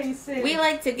sad faces. We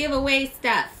like to give away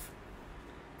stuff.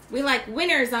 We like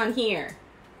winners on here.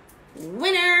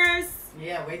 Winners.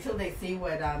 Yeah, wait till they see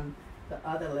what the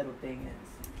other little thing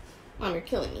is. Mom, you're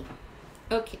killing me.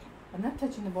 Okay. I'm not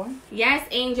touching the board. Yes,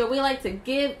 Angel, we like to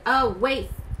give away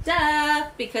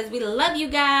stuff because we love you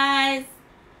guys.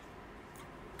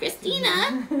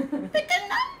 Christina, pick a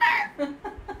number.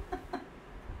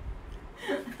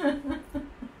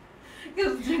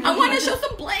 show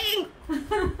some bling.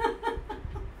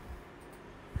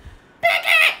 Pick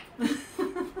it.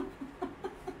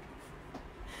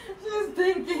 She's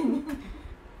thinking.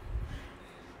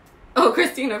 Oh,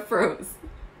 Christina froze.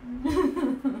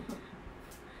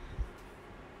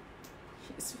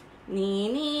 She's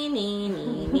nee.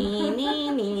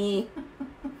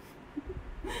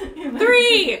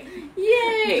 3.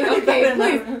 Yay. Okay,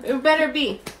 please. It better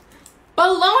be.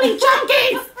 Bologna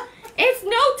chunkies. It's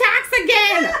no tax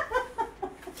again.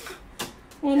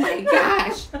 Oh my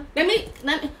gosh. Let me.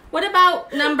 What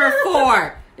about number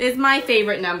 4? Is my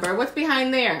favorite number. What's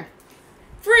behind there?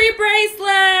 Free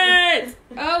bracelet.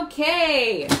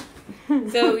 Okay.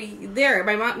 So there,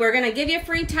 my mom. We're gonna give you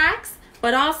free tax,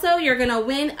 but also you're gonna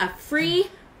win a free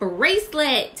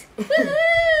bracelet.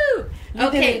 Woohoo!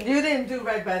 Okay. You didn't do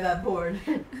right by that board.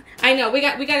 I know, we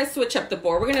got to switch up the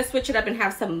board. We're going to switch it up and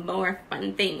have some more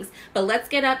fun things. But let's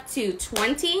get up to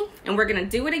 20, and we're going to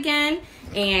do it again.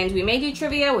 And we may do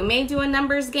trivia. We may do a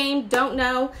numbers game. Don't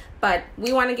know. But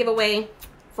we want to give away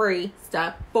free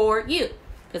stuff for you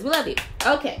because we love you.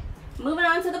 Okay, moving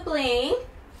on to the bling.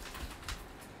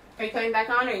 Are you coming back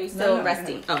on, or are you still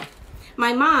resting? Oh,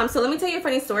 my mom. So let me tell you a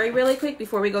funny story really quick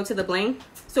before we go to the bling.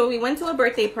 So we went to a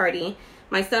birthday party.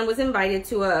 My son was invited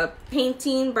to a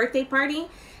painting birthday party.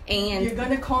 And you're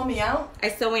gonna call me out? I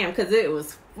still am, because it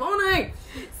was funny.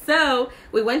 So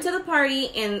we went to the party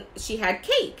and she had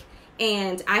cake.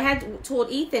 And I had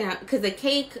told Ethan, because the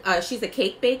cake, she's a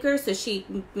cake baker, so she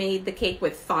made the cake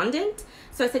with fondant.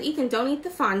 So I said, Ethan, don't eat the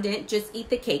fondant, just eat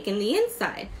the cake in the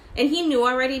inside. And he knew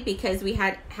already because we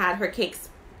had her cakes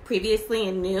previously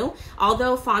and knew.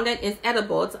 Although fondant is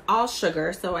edible, it's all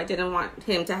sugar, so I didn't want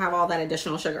him to have all that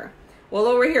additional sugar. Well,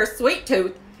 over here, Sweet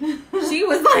Tooth, she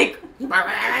was like,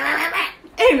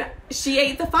 and she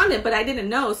ate the fondant, but I didn't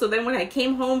know. So then when I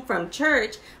came home from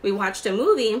church, we watched a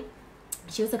movie.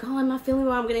 She was like, oh, I'm not feeling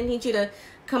well. I'm going to need you to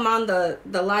come on the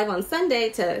live on Sunday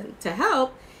to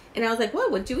help. And I was like,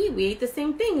 what'd you eat? We ate the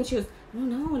same thing. And she was, oh,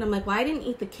 no. And I'm like, well, I didn't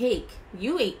eat the cake.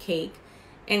 You ate cake.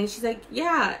 And she's like,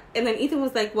 yeah. And then Ethan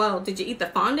was like, well, did you eat the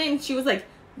fondant? And she was like,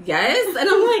 yes. And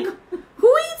I'm like,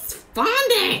 who eats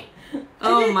fondant?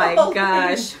 Oh, my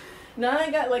gosh. Now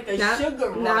I got like a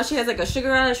sugar rush. Now she has like a sugar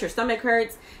rush. Her stomach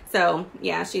hurts. So,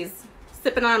 yeah, she's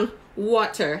sipping on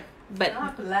water. But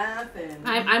stop laughing.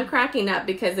 I'm cracking up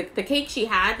because the cake she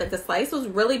had, the slice was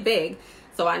really big.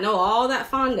 So I know all that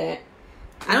fondant.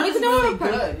 I don't even know. It was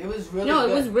really good. It was really good. No,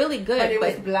 it was really good. But it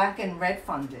was black and red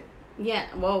fondant. Yeah,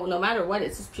 well, no matter what,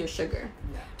 it's just pure sugar.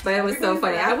 Yeah. But it was so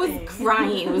funny. I was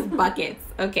crying. It was buckets.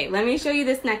 Okay, let me show you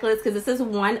this necklace because this is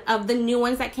one of the new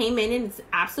ones that came in, and it's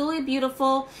absolutely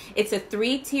beautiful. It's a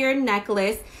 3-tiered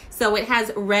necklace. So it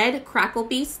has red crackle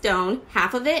bee stone,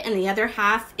 half of it, and the other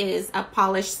half is a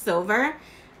polished silver.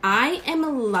 I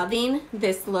am loving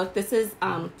this look. This is,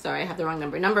 sorry, I have the wrong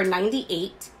number. Number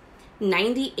 98.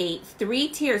 98, 3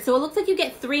 tiers. So it looks like you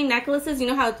get 3 necklaces. You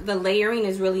know how the layering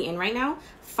is really in right now?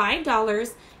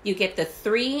 $5. You get the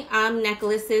 3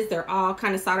 necklaces. They're all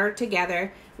kind of soldered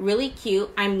together. Really cute.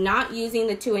 I'm not using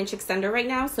the 2-inch extender right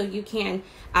now, so you can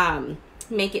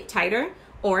make it tighter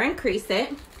or increase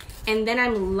it. And then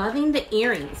I'm loving the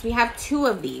earrings. We have 2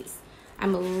 of these.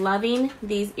 I'm loving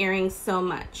these earrings so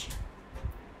much.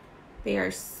 They are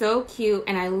so cute,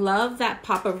 and I love that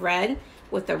pop of red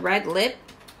with the red lip.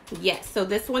 Yes, so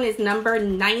this one is number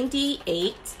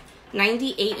 98.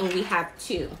 98, and we have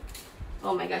 2.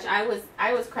 Oh my gosh, I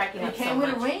was cracking up so much. It came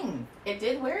with a ring. It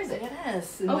did? Where is it?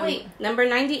 Yes. Oh wait, number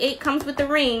 98 comes with the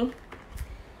ring.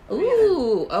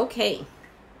 Ooh, okay.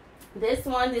 This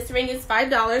ring is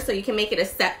 $5, so you can make it a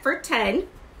set for 10.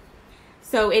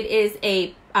 So it is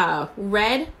a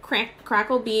red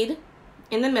crackle bead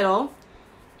in the middle.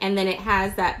 And then it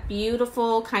has that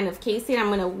beautiful kind of casing. I'm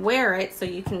going to wear it so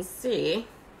you can see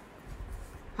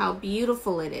how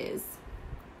beautiful it is.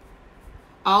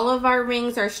 All of our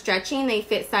rings are stretching. They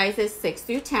fit sizes 6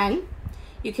 through 10.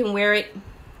 You can wear it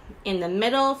in the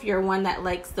middle if you're one that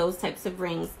likes those types of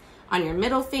rings on your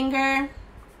middle finger.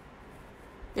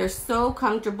 They're so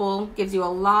comfortable. Gives you a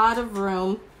lot of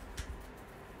room.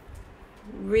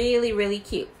 Really, really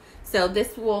cute. So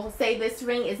this will say this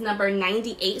ring is number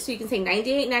 98. So you can say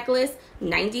 98 necklace,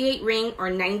 98 ring, or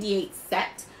 98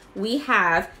 set. We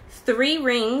have 3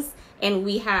 rings and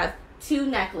we have 2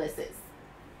 necklaces.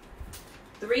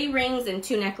 3 rings and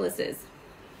 2 necklaces.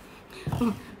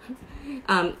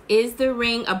 Is the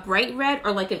ring a bright red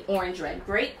or like an orange red?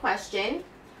 Great question.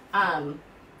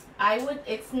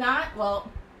 It's not, well.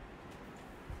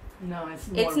 No, it's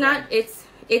more It's not, red.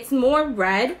 It's more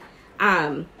red.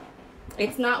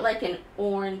 It's not like an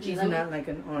orange. It's not like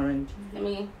an orange. Let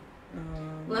me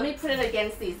Let me put it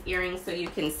against these earrings so you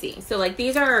can see. So like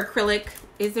these are acrylic,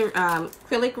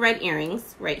 acrylic red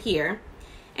earrings right here.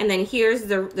 And then here's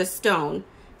the stone.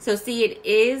 So see, it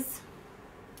is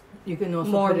You can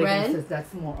also more put it red. against this.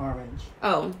 That's more orange.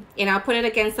 Oh, and I'll put it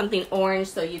against something orange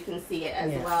so you can see it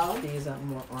as Yes, well. these are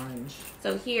more orange.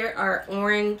 So here are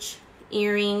orange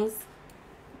earrings.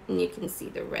 And you can see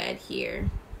the red here.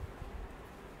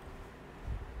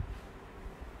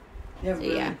 They're So,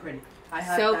 really yeah. pretty. I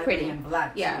have So that pretty. in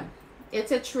black. Yeah. Too.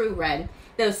 It's a true red.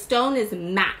 The stone is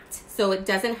matte, so it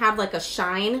doesn't have like a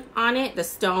shine on it, the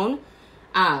stone.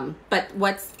 But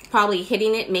what's probably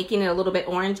hitting it, making it a little bit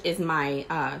orange, is my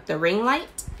the ring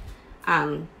light.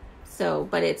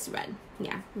 But it's red.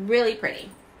 Yeah, really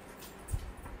pretty.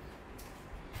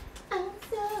 I'm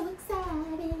so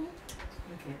excited.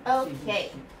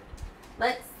 Okay,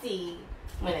 let's see.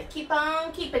 I'm gonna keep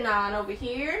on keeping on over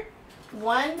here.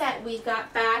 One that we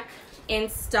got back in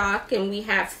stock and we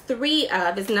have 3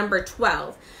 of is number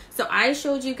 12. So I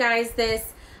showed you guys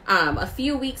this a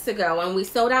few weeks ago and we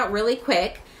sold out really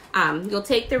quick. You'll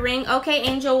take the ring. Okay,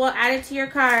 Angel, we'll add it to your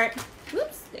cart.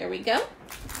 Whoops, there we go.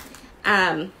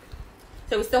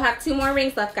 So we still have 2 more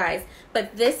rings left, guys.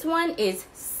 But this one is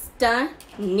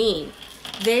stunning.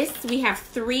 We have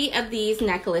 3 of these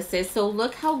necklaces. So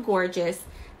look how gorgeous.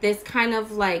 This kind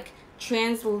of like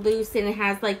translucent. It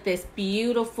has like this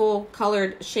beautiful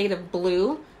colored shade of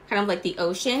blue, kind of like the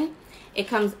ocean. It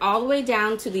comes all the way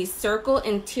down to these circle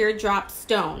and teardrop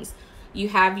stones. You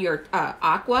have your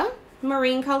aqua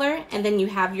marine color, and then you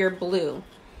have your blue,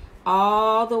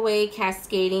 all the way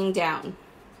cascading down.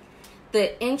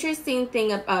 The interesting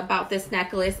thing about this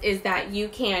necklace is that you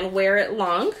can wear it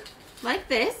long like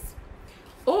this,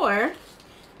 or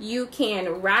you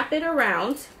can wrap it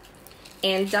around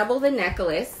and double the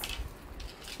necklace,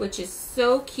 which is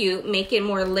so cute. Make it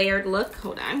more layered look.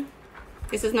 Hold on.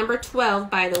 This is number 12,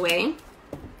 by the way.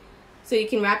 So you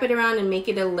can wrap it around and make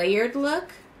it a layered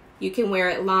look. You can wear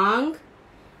it long.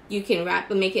 You can wrap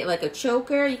and make it like a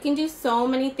choker. You can do so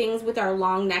many things with our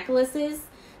long necklaces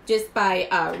just by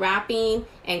wrapping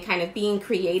and kind of being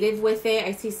creative with it.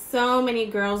 I see so many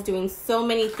girls doing so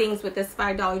many things with this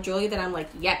 $5 jewelry that I'm like,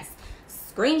 yes,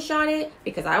 screenshot it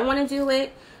because I want to do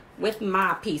it with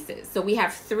my pieces. So we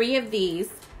have 3 of these.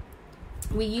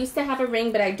 We used to have a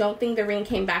ring, but I don't think the ring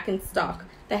came back in stock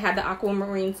that had the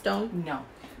aquamarine stone. No.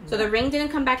 So the ring didn't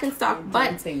come back in stock,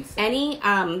 but any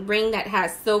ring that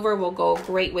has silver will go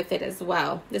great with it as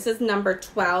well. This is number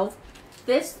 12.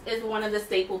 This is one of the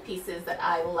staple pieces that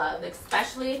I love,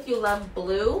 especially if you love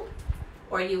blue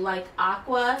or you like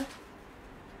aqua.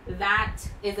 That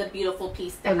is a beautiful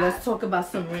piece to have. Let's talk about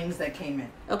some rings that came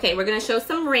in. Okay, we're going to show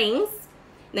some rings.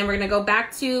 Then we're going to go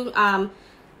back to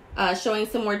showing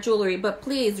some more jewelry. But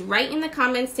please write in the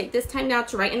comments, take this time now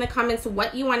to write in the comments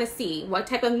what you want to see. What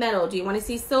type of metal? Do you want to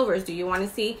see silvers? Do you want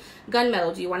to see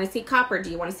gunmetal? Do you want to see copper?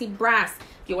 Do you want to see brass?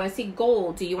 Do you want to see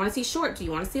gold? Do you want to see short? Do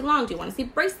you want to see long? Do you want to see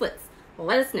bracelets?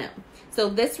 Let us know. So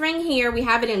this ring here, we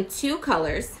have it in 2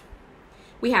 colors.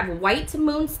 We have white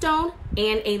moonstone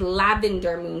and a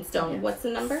lavender moonstone. Yes. What's the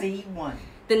number? C1.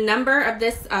 The number of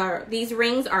these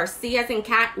rings are C as in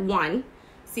cat 1.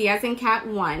 C as in cat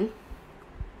 1.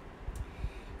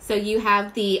 So you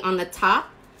have on the top,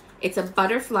 it's a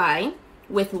butterfly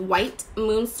with white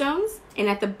moonstones. And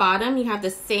at the bottom, you have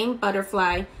the same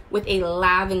butterfly with a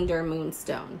lavender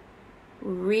moonstone.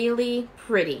 Really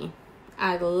pretty.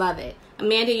 I love it.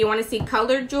 Amanda, you want to see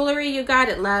colored jewelry? You got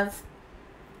it, love.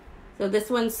 So this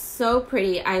one's so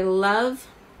pretty. I love,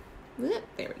 there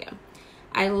we go.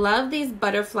 I love these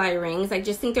butterfly rings. I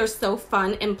just think they're so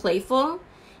fun and playful.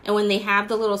 And when they have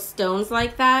the little stones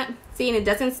like that, see, and it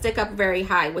doesn't stick up very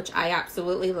high, which I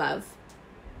absolutely love.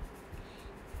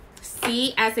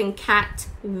 C as in cat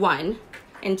 1,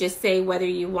 and just say whether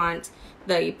you want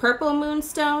the purple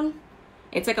moonstone.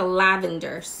 It's like a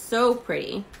lavender, so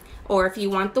pretty. Or if you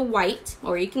want the white,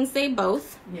 or you can say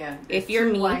both. Yeah. If you're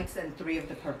me. 2 whites and 3 of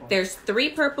the purple. There's 3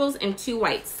 purples and 2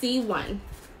 whites. C1.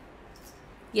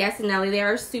 Yes, Nelly, they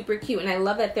are super cute. And I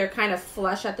love that they're kind of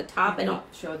flush at the top. I don't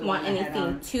want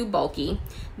anything too bulky.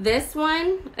 This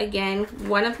one, again,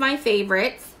 one of my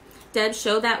favorites. Deb,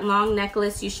 show that long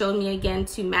necklace you showed me again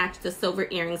to match the silver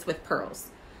earrings with pearls.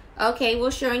 Okay,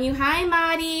 we're showing you. Hi,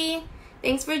 Maddie.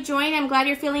 Thanks for joining. I'm glad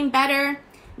you're feeling better.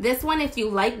 This one, if you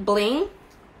like bling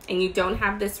and you don't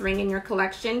have this ring in your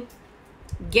collection,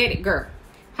 get it, girl.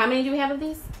 How many do we have of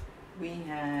these? We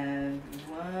have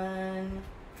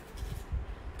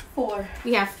 4.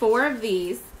 We have 4 of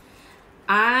these.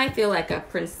 I feel like a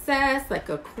princess, like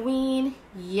a queen.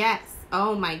 Yes.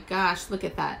 Oh my gosh, look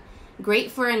at that.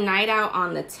 Great for a night out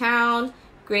on the town.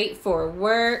 Great for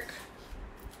work.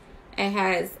 It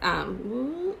has,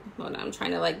 hold on, I'm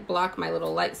trying to like block my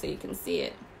little light so you can see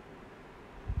it.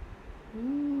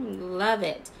 Love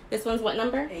it. This one's what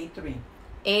number? A3.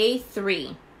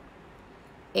 A3.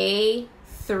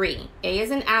 A3. A is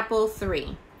an apple,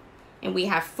 3. And we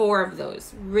have 4 of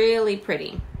those. Really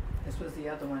pretty. This was the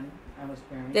other one I was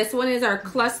wearing. This one is our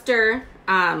cluster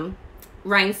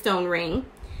rhinestone ring.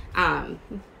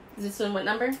 This one what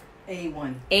number?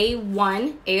 A1.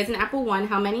 A1. A is an apple, 1.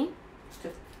 How many? 2.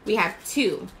 We have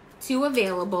 2. 2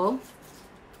 available.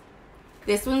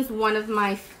 This one's one of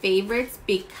my favorites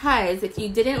because if you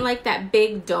didn't like that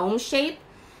big dome shape,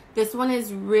 this one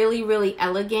is really, really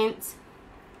elegant.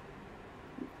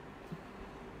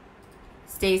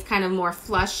 Stays kind of more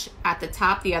flush at the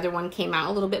top. The other one came out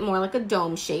a little bit more like a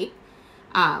dome shape.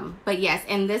 But yes,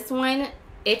 and this one,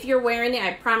 if you're wearing it,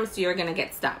 I promise you, you're going to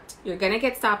get stopped. You're going to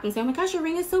get stopped and say, oh my gosh, your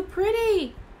ring is so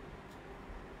pretty.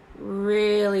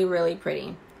 Really, really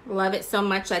pretty. Love it so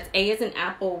much. That's A is an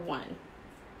apple, 1.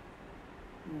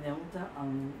 Nilda,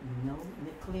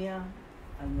 Nidia.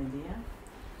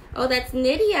 Oh, that's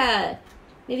Nydia.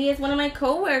 Nydia is one of my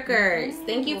coworkers.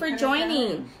 Thank you for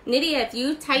joining. Nydia, if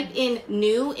you type in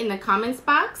new in the comments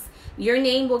box, your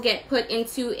name will get put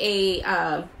into a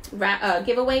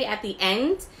giveaway at the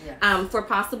end for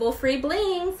possible free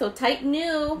bling. So type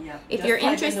new if you're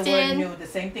interested. The word new. The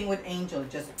same thing with Angel,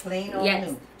 just plain old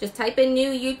new. Just type in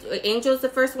new. Angel's the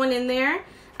first one in there.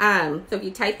 So if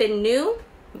you type in new,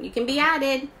 you can be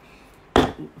added.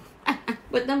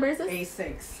 What number is this?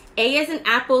 A6. A is an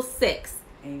apple, 6.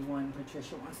 A1.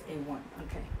 Patricia wants A1.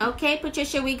 Okay. Okay,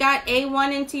 Patricia, we got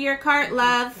A1 into your cart,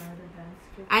 love.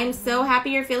 I'm so happy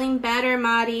you're feeling better,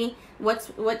 Madi.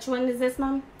 Which one is this,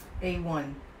 Mom?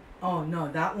 A1. Oh, no,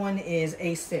 that one is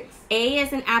A6. A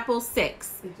as an apple, 6.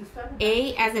 Did you start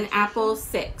A as an apple,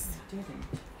 6. I didn't.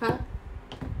 Huh?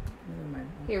 Never mind.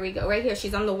 Here we go. Right here.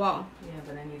 She's on the wall. Yeah,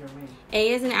 but I need a ring. A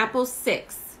is an apple,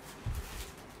 6.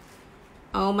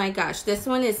 Oh my gosh. This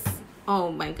one is,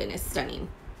 oh my goodness, stunning.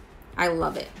 I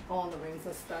love it. All the rings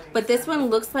are stunning. But this one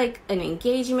looks like an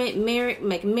engagement,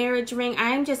 marriage ring.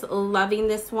 I'm just loving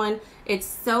this one. It's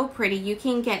so pretty. You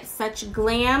can get such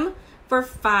glam for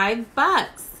 $5. A1, okay.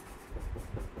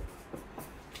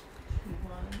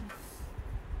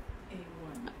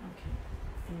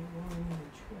 A1,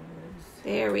 which was...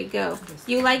 There we go.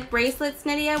 You like bracelets,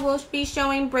 Nydia? We'll be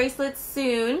showing bracelets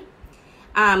soon.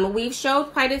 We've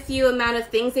showed quite a few amount of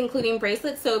things, including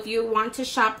bracelets. So if you want to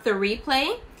shop the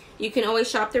replay, you can always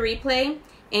shop the replay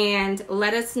and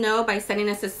let us know by sending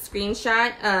us a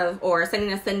screenshot of, or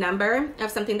sending us the number of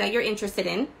something that you're interested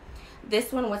in.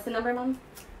 This one, what's the number, Mom?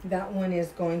 That one is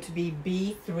going to be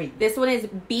B3. This one is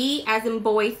B as in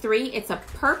boy 3. It's a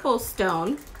purple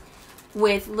stone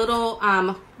with little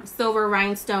silver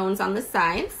rhinestones on the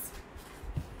sides.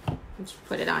 Let's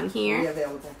put it on here.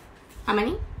 Available. How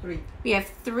many? 3. We have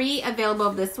 3 available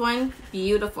of this one.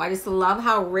 Beautiful. I just love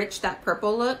how rich that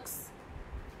purple looks.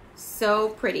 So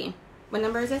pretty. What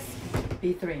number is this?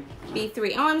 B3.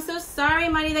 B3. Oh, I'm so sorry,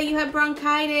 Money, that you have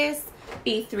bronchitis.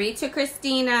 B3 to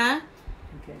Christina.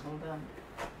 Okay, hold on.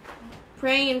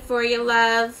 Praying for you,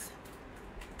 love.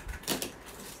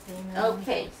 Christina,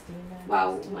 Okay.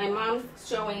 While my mom's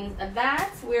showing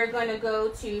that, we're going to go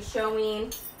to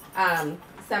showing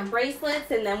some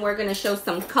bracelets, and then we're going to show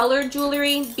some colored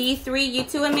jewelry. B3. You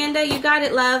too, Amanda? You got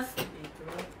it, love.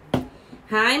 B3.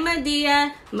 Hi,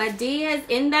 Medea. Medea's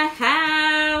in the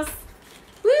house.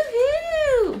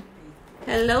 Woohoo!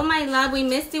 Hello, my love. We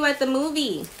missed you at the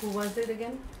movie. Who was it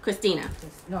again? Christina.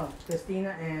 No,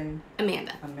 Christina and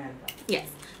Amanda. Amanda. Yes.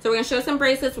 So we're going to show some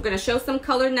bracelets. We're going to show some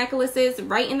colored necklaces.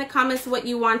 Write in the comments what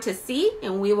you want to see,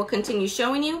 and we will continue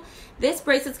showing you. This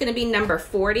bracelet's going to be number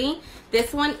 40.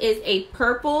 This one is a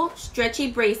purple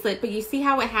stretchy bracelet, but you see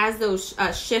how it has those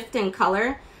shift in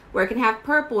color? Where it can have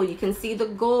purple, you can see the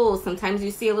gold. Sometimes you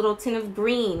see a little tint of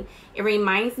green. It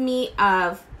reminds me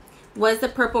of, was the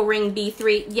purple ring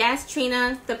B3? Yes,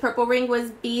 Trina, the purple ring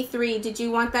was B3. Did you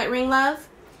want that ring, love?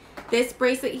 This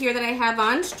bracelet here that I have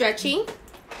on, stretchy.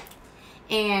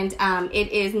 And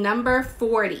it is number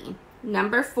 40.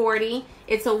 Number 40.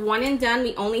 It's a one and done.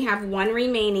 We only have one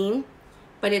remaining.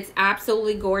 But it's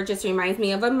absolutely gorgeous. Reminds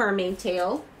me of a mermaid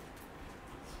tail.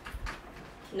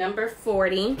 Number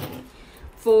 40.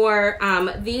 For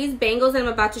these bangles that I'm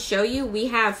about to show you, we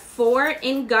have 4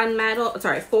 in gunmetal.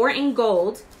 Sorry, 4 in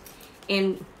gold.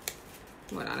 And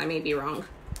hold on, I may be wrong.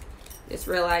 Just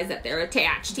realize that they're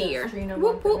attached here.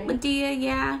 Whoop whoop, Medea,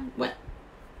 yeah. What?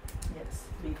 Yes,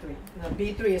 B3. No,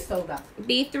 B3 is sold out.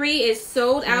 B3 is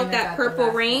sold out, that purple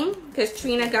ring, because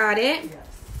Trina got it. Yes.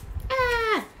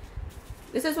 Ah!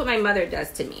 This is what my mother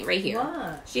does to me right here.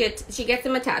 What? She gets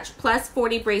them attached. Plus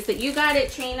 40 bracelet. You got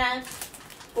it, Trina.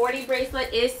 40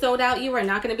 bracelet is sold out. You are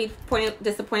not going to be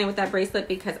disappointed with that bracelet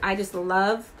because I just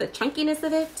love the chunkiness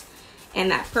of it. And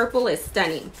that purple is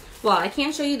stunning. Well, I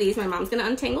can't show you these. My mom's going to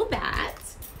untangle that.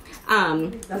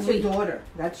 That's your daughter.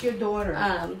 That's your daughter.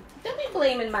 Don't be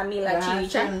blaming my Mila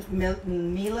Chicha.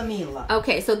 Mila.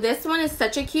 Okay, so this one is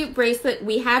such a cute bracelet.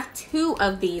 We have 2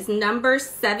 of these. Number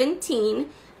 17.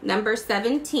 Number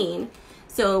 17.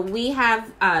 So we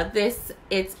have this.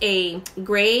 It's a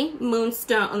gray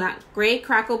moonstone, not gray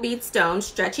crackle bead stone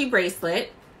stretchy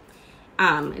bracelet.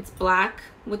 It's black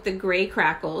with the gray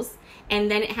crackles.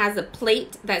 And then it has a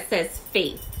plate that says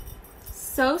Faith.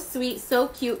 So sweet, so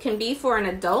cute. Can be for an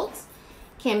adult.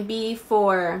 Can be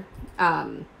for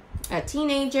a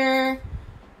teenager.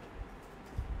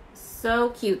 So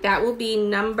cute. That will be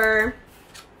number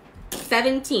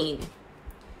 17.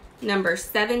 Number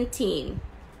 17.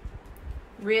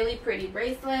 Really pretty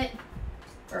bracelet.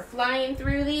 We're flying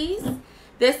through these.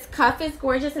 This cuff is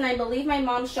gorgeous, and I believe my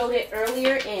mom showed it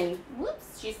earlier in,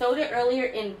 she showed it earlier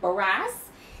in brass.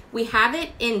 We have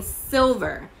it in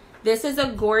silver. This is a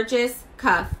gorgeous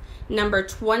cuff. Number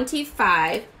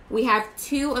 25. We have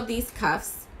 2 of these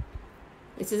cuffs.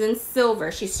 This is in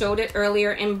silver. She showed it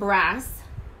earlier in brass.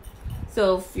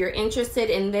 So if you're interested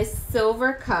in this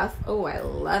silver cuff, oh, I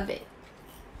love it.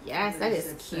 Yes, that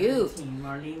is cute. 17.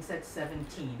 Marlene said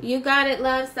 17. You got it,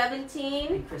 love.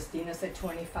 17. And Christina said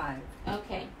 25.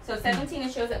 Okay, so 17,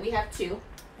 it shows that we have 2.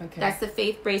 Okay. That's the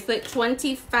Faith bracelet.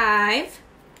 25.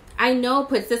 I know,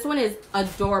 Puts. This one is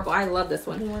adorable. I love this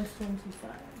one. Who wants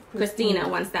 25? Christina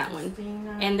wants that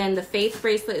one. And then the Faith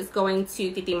bracelet is going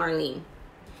to Titi Marlene.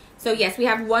 So yes, we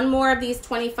have one more of these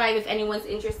 25 if anyone's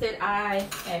interested. I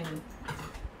am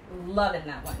loving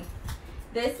that one.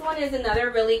 This one is another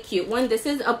really cute one. This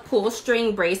is a pull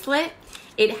string bracelet.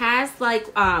 It has like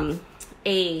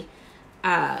a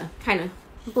kind of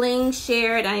bling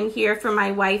shared. I'm here for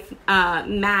my wife,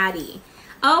 Maddie.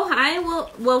 Oh, hi,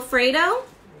 Wilfredo.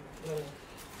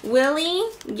 Willie.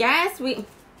 Yes,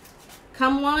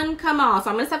 come one, come all. So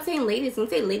I'm going to stop saying ladies. I'm going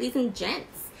to say ladies and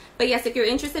gents. But yes, if you're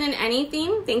interested in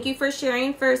anything, thank you for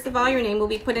sharing. First of all, your name will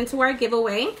be put into our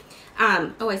giveaway.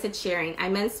 Oh, I said sharing. I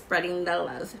meant spreading the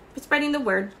love. Spreading the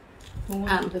word. Who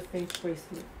wanted the Faith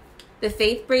bracelet? The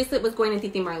Faith bracelet was going to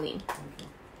Titi Marlene. Okay.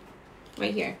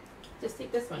 Right here. Just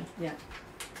take this one. Yeah.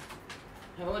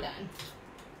 Hold on.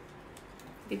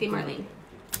 Titi Marlene.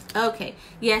 Okay.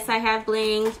 Yes, I have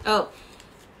blinged.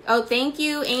 Oh, thank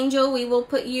you, Angel. We will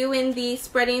put you in the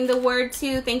spreading the word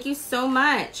too. Thank you so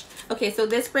much. Okay, so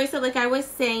this bracelet, like I was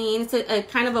saying, it's a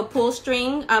kind of a pull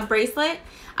string bracelet.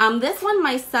 This one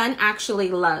my son actually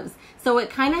loves. So it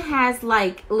kind of has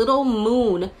like little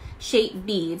moon shaped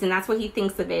beads, and that's what he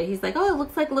thinks of it. He's like, oh, it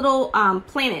looks like little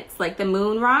planets, like the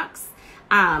moon rocks.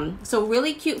 So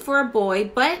really cute for a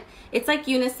boy, but it's like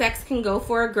unisex, can go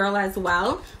for a girl as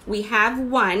well. We have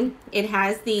one. It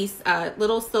has these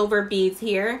little silver beads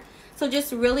here. So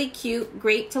just really cute,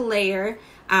 great to layer.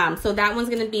 So that one's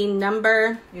going to be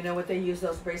number... You know what they use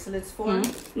those bracelets for?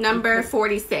 Number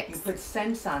 46. You put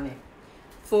cents on it.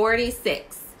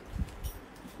 46.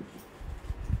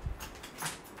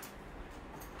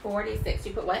 46.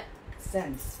 You put what?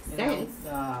 Cents. Cents.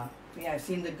 Yeah, I've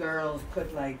seen the girls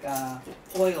put like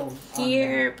oil.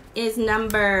 Here is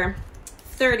number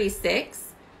 36.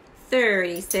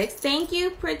 36. Thank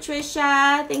you,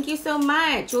 Patricia. Thank you so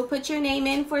much. We'll put your name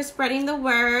in for spreading the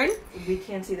word. We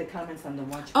can't see the comments on the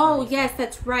watch party. Oh, yes,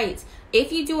 that's right.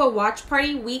 If you do a watch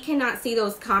party, we cannot see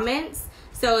those comments.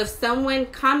 So if someone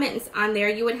comments on there,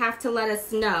 you would have to let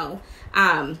us know.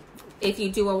 If you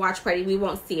do a watch party, we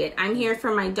won't see it. I'm here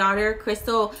for my daughter,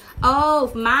 Crystal.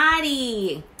 Oh,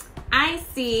 Maddie. I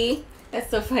see. That's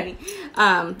so funny.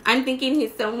 I'm thinking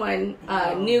he's someone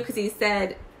new because he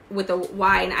said with a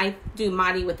Y and I do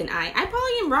Maddie with an I. I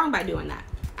probably am wrong by doing that.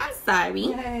 I'm sorry.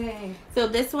 Yay. So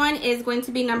this one is going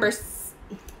to be number...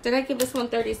 Did I give this one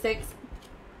 36?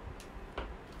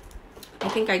 I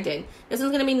think I did. This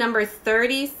one's going to be number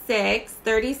 36.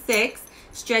 36.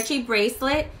 Stretchy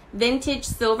bracelet. Vintage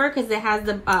silver because it has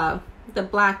the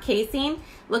black casing.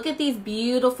 Look at these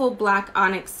beautiful black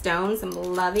onyx stones. I'm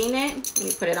loving it. Let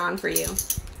me put it on for you.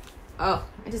 Oh,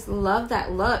 I just love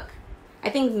that look. I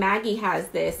think Maggie has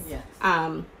this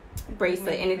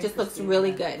bracelet, and it just looks really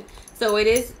good. So it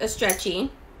is a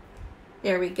stretchy.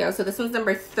 There we go. So this one's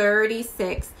number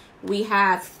 36. We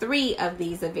have 3 of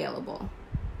these available.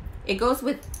 It goes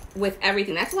with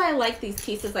everything. That's why I like these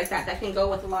pieces like that. That can go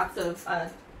with lots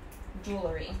of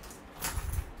jewelry.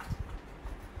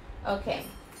 Okay,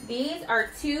 These are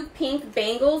 2 pink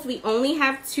bangles. We only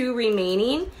have 2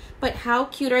 remaining, but how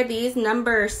cute are these?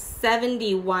 Number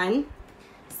 71.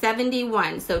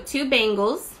 71. So 2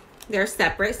 bangles. They're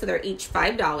separate, so they're each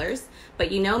 $5.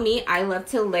 But you know me, I love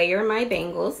to layer my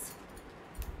bangles.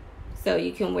 So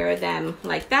you can wear them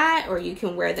like that, or you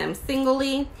can wear them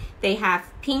singly. They have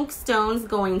pink stones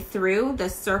going through the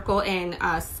circle and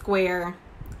square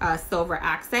silver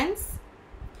accents.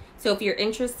 So if you're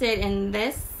interested in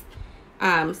this,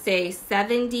 say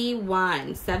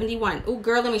 71. 71. Oh,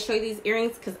 girl, let me show you these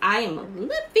earrings because I am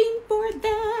living for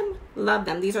them. Love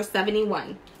them. These are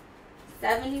 71.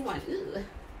 71. Ooh.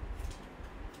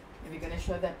 If you're going to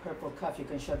show that purple cuff, you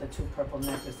can show the 2 purple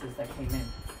necklaces that came in.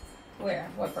 Where?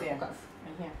 What purple cuff?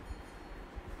 Right here.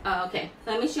 Oh, okay.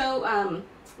 Let me show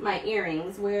my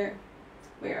earrings. Where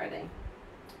are they?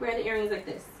 Where are the earrings like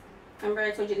this? Remember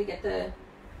I told you to get them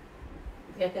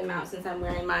out since I'm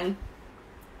wearing mine?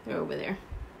 They're over there.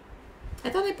 I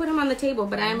thought I put them on the table,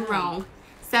 but I'm wrong.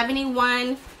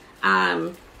 71.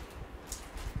 Amanda,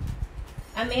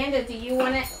 do you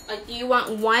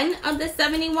want one of the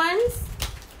 71s,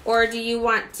 or do you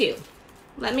want 2?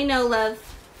 Let me know, love.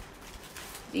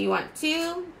 Do you want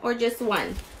 2 or just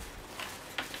 1?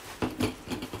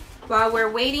 While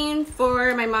we're waiting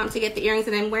for my mom to get the earrings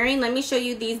that I'm wearing, let me show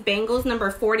you these bangles,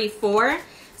 number 44.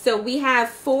 So we have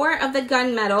 4 of the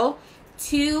gunmetal,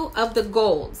 2 of the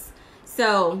golds.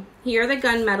 So here are the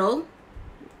gunmetal,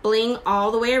 bling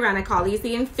all the way around. I call these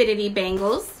the infinity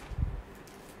bangles.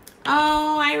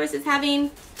 Oh, Iris is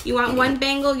having, you want 1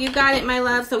 bangle? You got it, my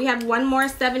love. So we have 1 more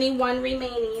 71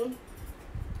 remaining.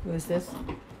 Who is this?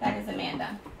 That is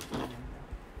Amanda.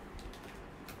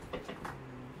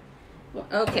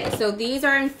 Okay, so these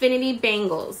are infinity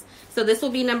bangles. So this will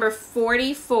be number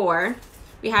 44.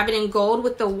 We have it in gold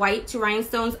with the white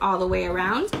rhinestones all the way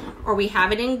around, or we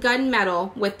have it in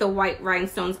gunmetal with the white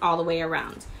rhinestones all the way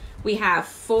around. We have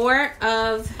 4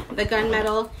 of the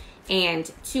gunmetal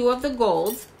and 2 of the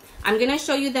golds. I'm going to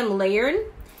show you them layered.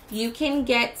 You can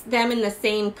get them in the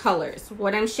same colors.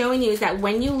 What I'm showing you is that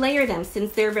when you layer them,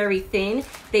 since they're very thin,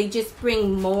 they just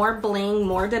bring more bling,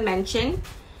 more dimension.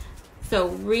 So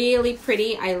really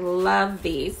pretty. I love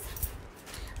these.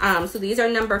 So these are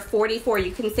number 44.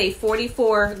 You can say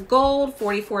 44 gold,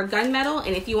 44 gunmetal,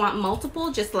 and if you want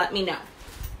multiple, just let me know.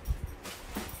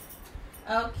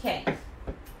 Okay.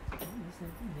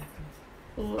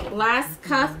 Last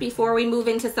cuff before we move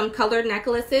into some colored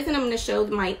necklaces, and I'm going to show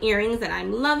my earrings that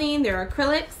I'm loving. They're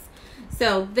acrylics.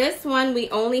 So this one we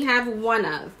only have 1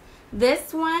 of.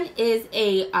 This one is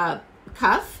a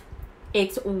cuff.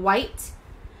 It's white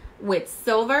with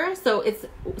silver, so it's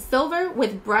silver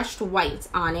with brushed white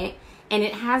on it, and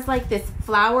it has like this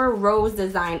flower rose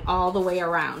design all the way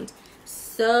around.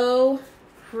 So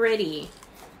pretty.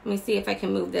 Let me see if I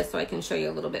can move this so I can show you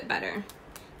a little bit better.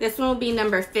 This one will be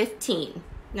number 15.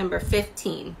 Number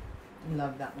 15.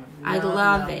 Love that one. I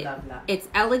love it. Love. It's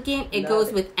elegant. It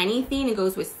goes with anything. It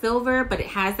goes with silver, but it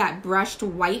has that brushed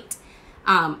white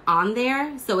on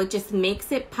there, so it just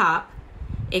makes it pop.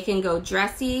 It can go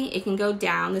dressy. It can go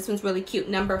down. This one's really cute.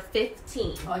 Number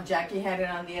 15. Oh, Jackie had it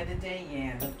on the other day.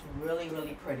 Yeah, it looked really,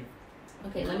 really pretty.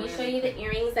 Okay, let me show you the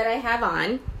earrings that I have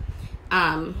on.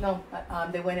 No,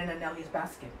 they went in Annelli's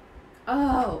basket.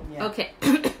 Oh, yeah. Okay.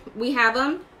 We have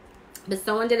them, but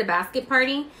someone did a basket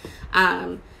party.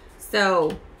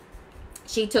 So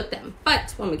she took them.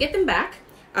 But when we get them back,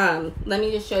 let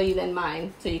me just show you then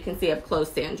mine so you can see up close,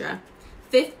 Sandra.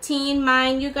 15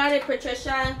 mine. You got it,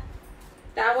 Patricia.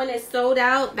 That one is sold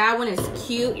out. That one is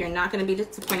cute. You're not going to be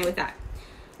disappointed with that.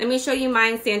 Let me show you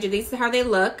mine, Sandra. These are how they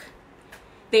look.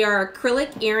 They are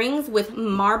acrylic earrings with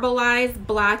marbleized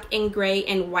black and gray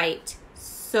and white.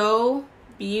 So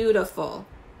beautiful.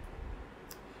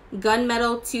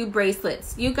 Gunmetal 2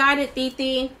 bracelets. You got it,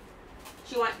 Titi.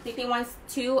 Titi wants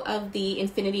 2 of the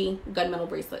infinity gunmetal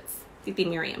bracelets. Titi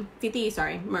Miriam. Titi,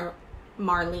 sorry,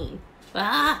 Marlene.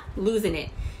 Losing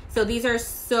it. So these are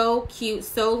so cute,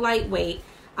 so lightweight.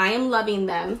 I am loving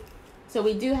them. So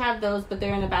we do have those, but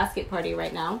they're in a basket party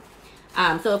right now.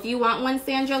 So if you want one,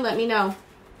 Sandra, let me know.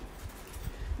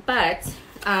 But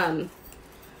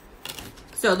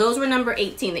so those were number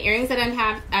 18. The earrings that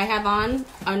I have on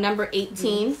are number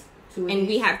 18, and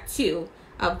we have 2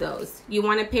 of those. You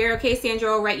want a pair? Okay,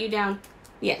 Sandra, I'll write you down.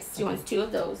 Yes, she wants 2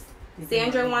 of those.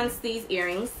 Sandra wants these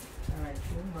earrings. All right,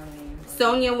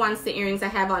 Sonia wants the earrings I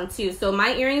have on too. So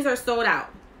my earrings are sold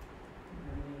out.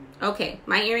 Okay,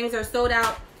 my earrings are sold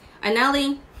out.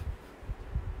 Annelli,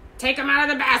 take them out of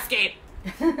the basket.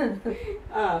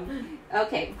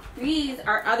 Okay, these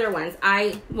are other ones.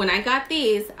 When I got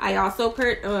these, I also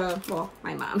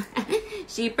my mom,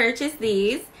 she purchased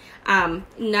these.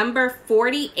 Number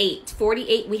 48.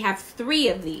 48, we have 3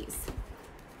 of these.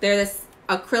 They're this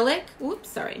acrylic. Oops,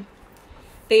 sorry.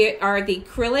 They are the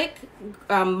acrylic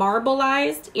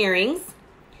marbleized earrings.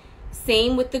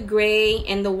 Same with the gray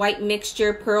and the white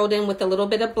mixture pearled in with a little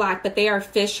bit of black, but they are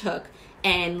fish hook.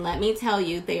 And let me tell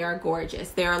you, they are gorgeous.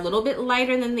 They're a little bit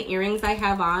lighter than the earrings I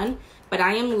have on, but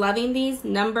I am loving these.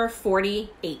 Number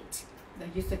 48. They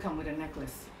used to come with a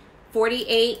necklace.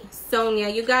 48. Sonia,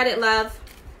 you got it, love.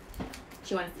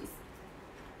 She wants these.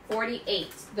 48.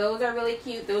 Those are really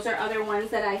cute. Those are other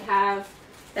ones that I have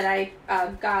that I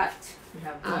got. You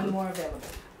have one more available.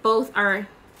 Both are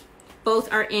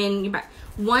in your basket.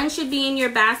 One should be in your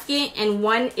basket and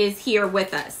one is here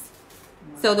with us.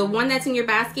 So the one that's in your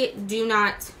basket, do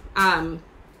not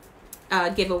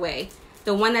give away.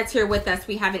 The one that's here with us,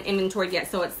 we haven't inventoried yet,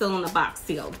 so it's still in the box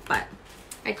sealed. But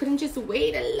I couldn't just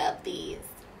wait. I love these.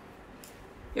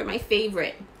 You're my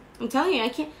favorite. I'm telling you, I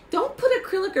can't. Don't put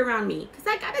acrylic around me, because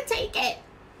I gotta take it.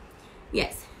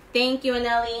 Yes. Thank you,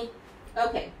 Anelli.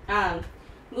 Okay.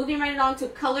 Moving right on to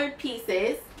colored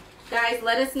pieces. Guys,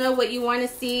 let us know what you want to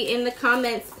see in the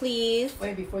comments, please.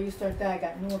 Wait, before you start that, I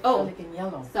got new acrylic in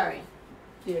yellow. Sorry.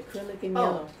 The acrylic in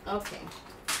yellow. Okay.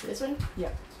 This one?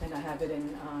 Yeah, and I have it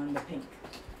in the pink.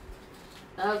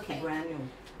 Okay. Brand new.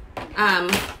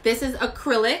 This is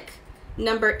acrylic,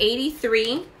 number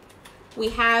 83. We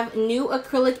have new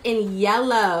acrylic in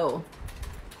yellow.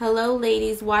 Hello,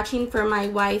 ladies, watching for my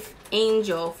wife,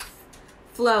 Angel.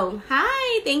 Flo.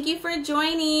 Hi, thank you for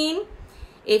joining.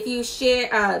 If you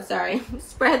share,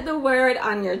 spread the word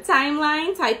on your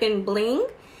timeline, type in Bling,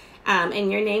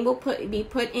 and your name will be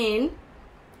put in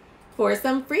for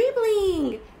some free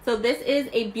bling. So this is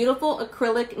a beautiful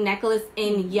acrylic necklace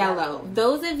in yellow.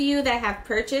 Those of you that have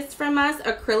purchased from us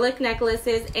acrylic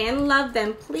necklaces and love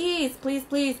them, please, please,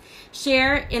 please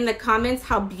share in the comments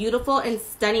how beautiful and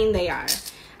stunning they are.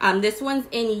 This one's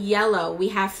in yellow. We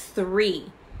have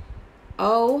 3.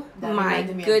 Oh my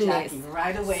goodness.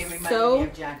 Right away reminded so me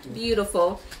of Jackie.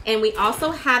 Beautiful. And we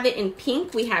also have it in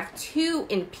pink. We have 2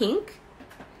 in pink.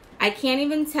 I can't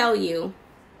even tell you.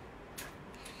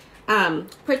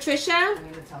 Patricia.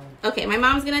 Okay, my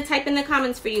mom's gonna type in the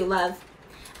comments for you, love.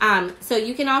 So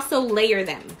you can also layer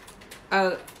them.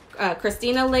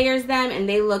 Christina layers them and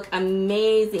they look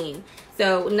amazing.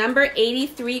 So number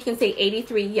 83, you can say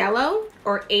 83 yellow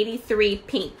or 83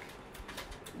 pink.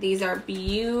 These are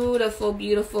beautiful,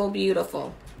 beautiful,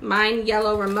 beautiful. Mine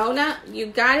yellow Ramona. You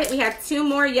got it. We have 2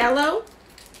 more yellow,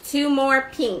 2 more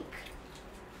pink.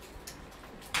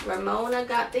 Ramona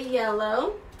got the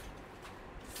yellow.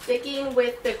 Sticking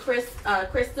with the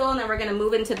crystal, and then we're going to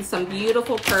move into some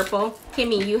beautiful purple.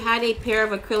 Kimmy, you had a pair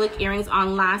of acrylic earrings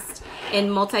on last in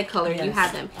multicolored. Yes, you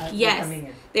had them.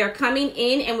 Yes, they're coming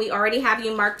in, and we already have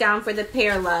you marked down for the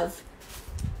pair, love.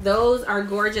 Those are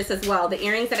gorgeous as well. The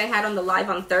earrings that I had on the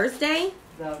live on Thursday.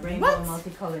 The rainbow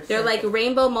multicolored. They're like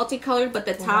rainbow multicolored, but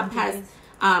the top has,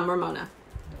 Ramona.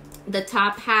 The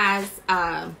top has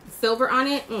silver on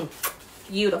it.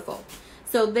 Beautiful.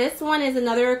 So this one is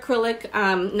another acrylic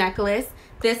necklace.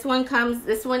 This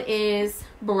one is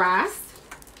brass,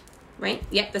 right?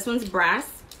 Yep, this one's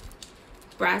brass.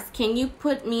 Brass. Can you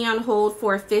put me on hold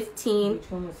for 15,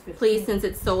 Which one was 15? Please, since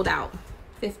it's sold out.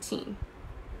 15.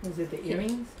 Was it the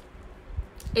earrings?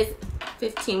 It's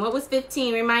 15. What was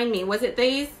 15? Remind me. Was it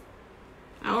these?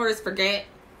 I always forget.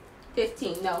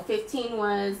 15. No, 15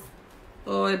 was...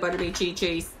 Oh, it better be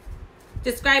cheese.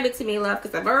 Describe it to me, love,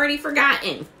 because I've already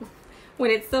forgotten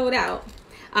when it's sold out.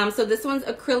 So this one's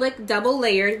acrylic double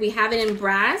layered. We have it in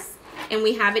brass and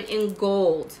we have it in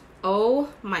gold. Oh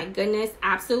my goodness,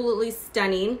 absolutely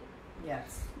stunning.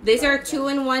 Yes. These are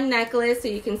 2-in-1 necklace, so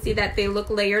you can see that they look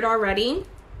layered already.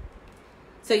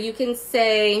 So you can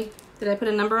say, did I put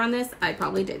a number on this? I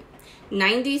probably did.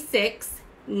 96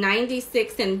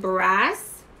 in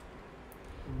brass,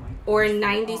 or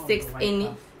 96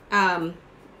 in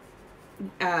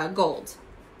gold.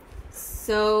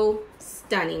 So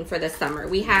stunning for the summer.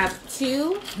 We have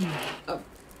 2. Oh.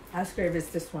 Ask her if it's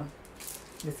this one.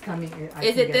 It's coming.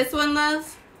 Is it this one,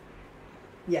 love?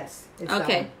 Yes. It's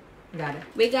okay. Got it.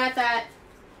 We got that.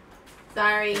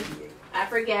 Sorry, I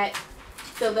forget.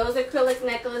 So those acrylic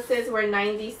necklaces were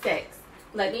 96.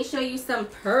 Let me show you some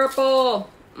purple.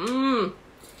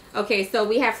 Okay, so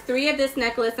we have 3 of this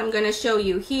necklace I'm going to show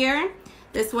you here.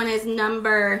 This one is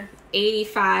number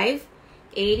 85.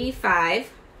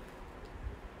 85.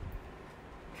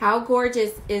 How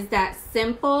gorgeous is that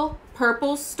simple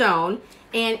purple stone?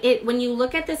 And when you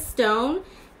look at the stone,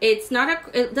 It's not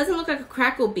it doesn't look like a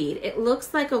crackle bead. It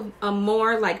looks like a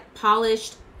more like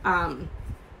polished,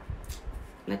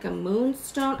 like a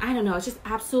moonstone. I don't know. It's just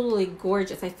absolutely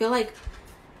gorgeous. I feel like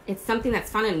it's something that's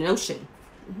found in an ocean.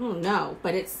 I don't know,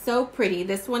 but it's so pretty.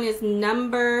 This one is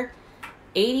number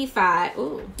 85.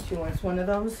 Ooh. She wants one of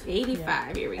those? 85.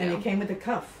 Yeah. Here we go. And it came with a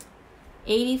cuff.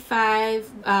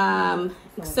 85.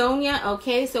 Sonia.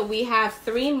 Okay, so we have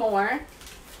 3 more.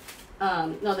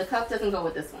 No, the cuff doesn't go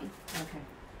with this one. Okay.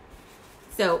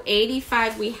 So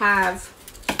 85, we have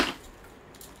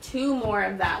 2 more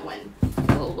of that one.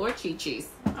 Oh, Lord Chi-Chi's.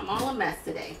 I'm all a mess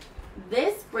today.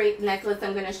 This necklace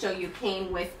I'm going to show you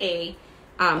came with a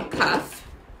cuff.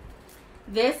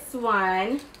 This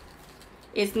one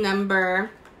is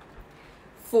number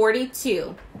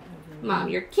 42. Mom,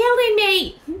 you're killing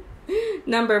me.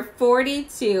 Number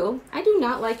 42. I do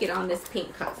not like it on this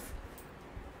pink cuff.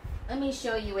 Let me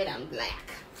show you it on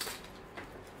black.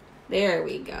 There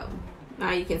we go.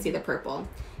 Now you can see the purple.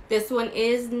 This one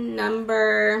is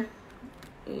number,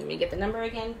 let me get the number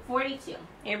again, 42.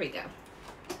 Here we go.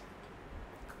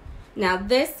 Now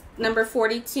this number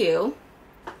 42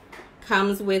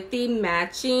 comes with the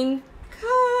matching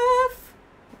cuff.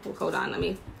 Oh, hold on, let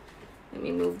me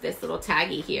move this little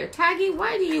taggy here. Taggy,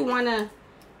 why do you want to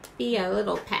be a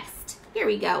little pest? Here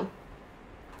we go.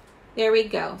 There we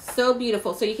go. So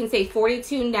beautiful. So you can say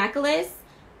 42 necklace,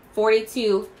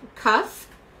 42 cuff,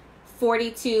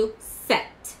 42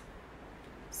 set.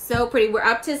 So pretty. We're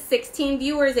up to 16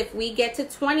 viewers. If we get to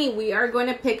 20, we are going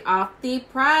to pick off the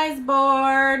prize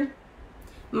board.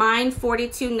 Mine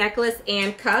 42 necklace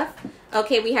and cuff.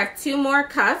 Okay, we have 2 more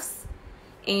cuffs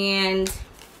and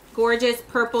gorgeous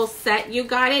purple set. You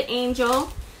got it,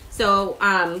 Angel. So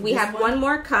we have one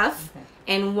more cuff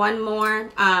and 1 more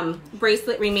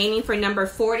bracelet remaining for number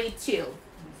 42.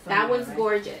 That one's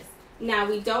gorgeous. Now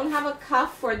we don't have a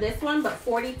cuff for this one, but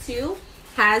 42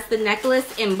 has the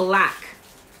necklace in black.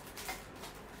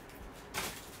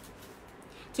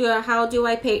 How do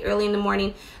I pay early in the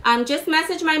morning? Just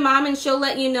message my mom and she'll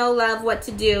let you know, love, what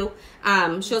to do.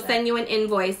 She'll send you an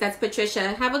invoice. That's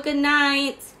Patricia. Have a good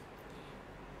night.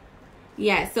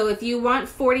 Yeah, so if you want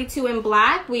 42 in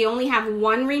black, we only have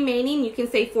 1 remaining. You can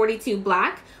say 42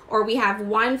 black, or we have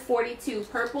 1 42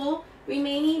 purple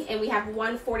remaining, and we have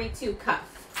 1 42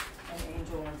 cuff. And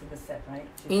Angel wants the set, right?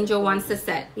 Angel wants the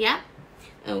set. Yeah.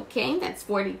 Okay, that's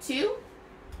 42.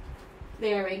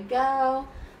 There we go.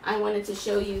 I wanted to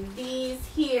show you these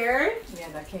here. Yeah,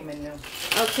 that came in new.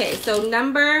 Okay, so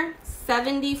number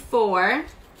 74.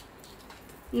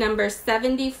 Number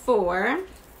 74.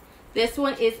 This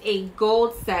one is a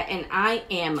gold set, and I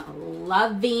am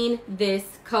loving this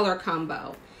color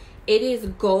combo. It is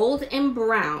gold and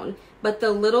brown, but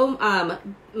the little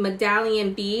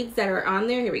medallion beads that are on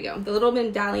there, here we go. The little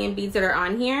medallion beads that are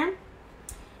on here,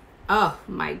 oh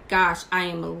my gosh, I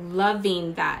am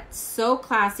loving that. So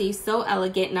classy, so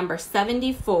elegant. Number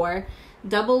 74,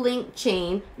 double link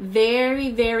chain, very,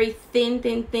 very thin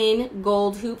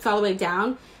gold hoops all the way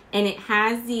down. And it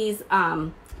has these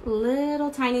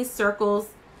little tiny circles,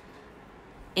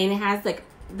 and it has like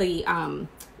the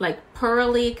like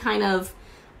pearly kind of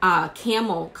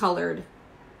camel colored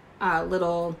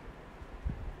little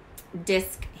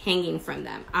disc hanging from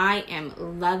them. I am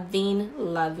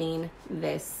loving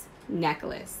this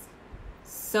necklace.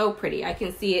 So pretty. I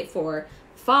can see it for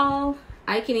fall.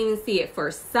 I can even see it for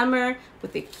summer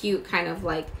with a cute kind of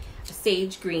like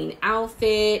sage green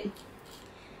outfit,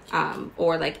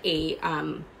 or like a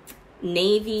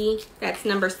navy. That's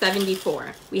number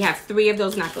 74. We have 3 of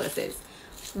those necklaces.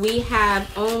 We have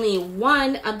only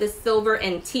 1 of the silver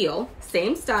and teal.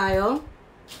 Same style.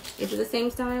 Is it the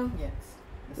same style? Yes.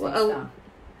 The Well, same style.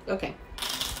 Okay.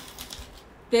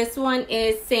 This one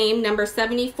is same, number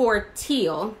 74,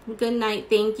 teal. Good night,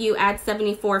 thank you. Add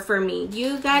 74 for me.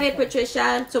 You got it,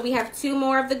 Patricia. So we have 2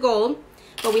 more of the gold,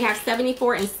 but we have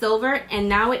 74 in silver, and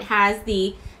now it has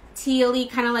the tealy,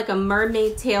 kind of like a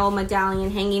mermaid tail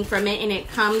medallion hanging from it, and it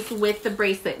comes with the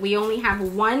bracelet. We only have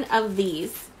 1 of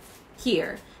these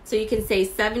here. So you can say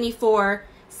 74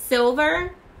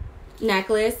 silver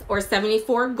necklace or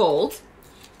 74 gold.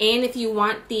 And if you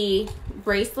want the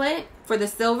bracelet for the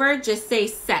silver, just say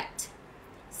set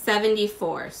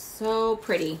 74. So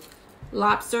pretty.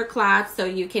 Lobster clasp, so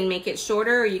you can make it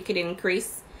shorter, or you could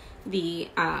increase the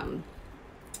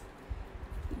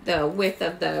width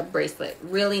of the bracelet.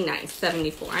 Really nice.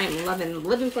 74. I am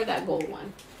living for that gold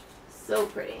one. So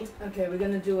pretty. Okay, we're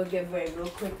gonna do a giveaway real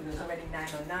quick because it's already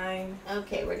 9:09.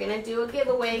 Okay, we're gonna do a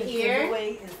giveaway here. The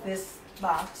giveaway is this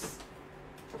box.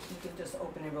 You can just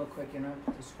open it real quick, you know,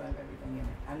 describe everything in it.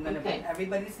 I'm gonna put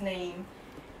everybody's name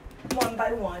one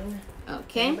by one.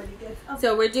 Okay.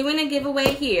 So we're doing a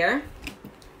giveaway here.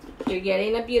 You're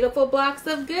getting a beautiful box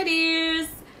of goodies.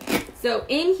 So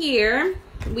in here,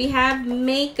 we have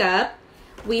makeup.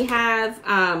 We have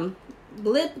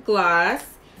lip gloss.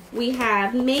 We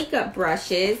have makeup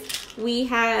brushes. We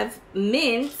have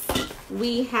mints.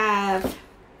 We have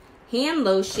hand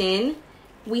lotion.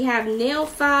 We have nail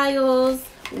files.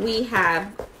 We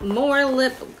have more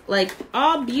lip, like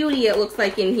all beauty it looks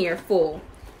like in here full.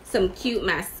 Some cute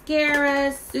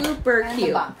mascara, super cute.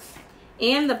 The box.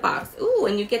 And the box. Ooh,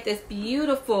 and you get this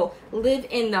beautiful live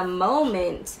in the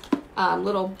moment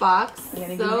little box.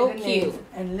 So cute.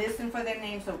 And listen for their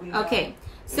names so we Okay,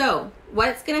 so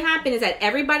what's going to happen is that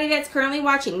everybody that's currently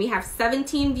watching, we have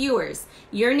 17 viewers.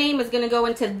 Your name is going to go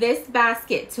into this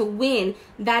basket to win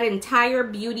that entire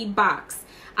beauty box.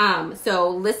 So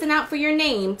listen out for your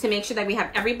name to make sure that we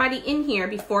have everybody in here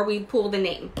before we pull the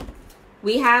name.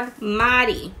 We have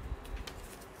Mari.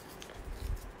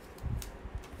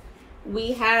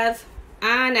 We have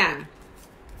Anna.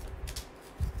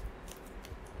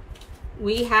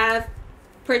 We have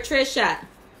Patricia.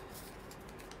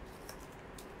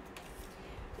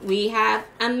 We have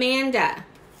Amanda.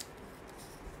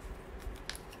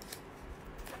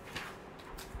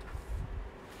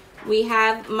 We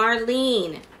have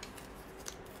Marlene.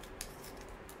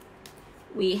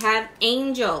 We have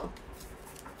Angel.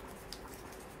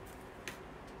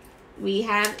 We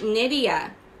have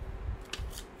Nydia.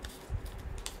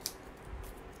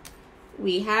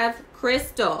 We have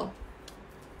Crystal.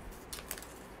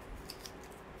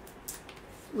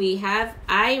 We have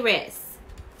Iris.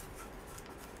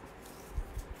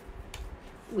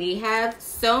 We have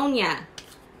Sonia.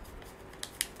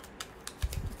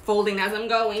 Folding as I'm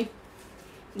going.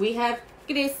 We have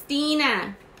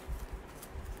Christina.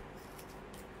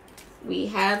 We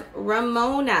have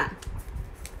Ramona.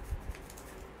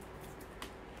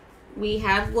 We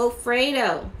have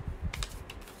Wilfredo.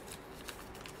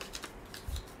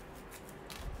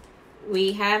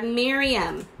 We have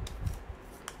Miriam.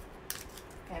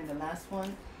 And the last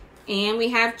one. And we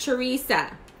have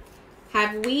Teresa.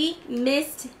 Have we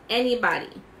missed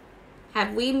anybody?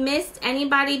 Have we missed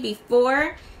anybody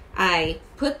before I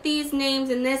put these names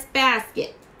in this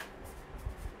basket?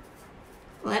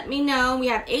 Let me know. We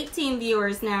have 18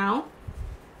 viewers now.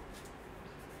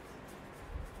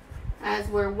 As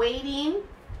we're waiting.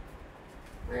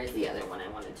 Where's the other one I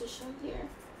wanted to show here?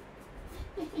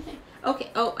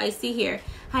 Okay, oh, I see here.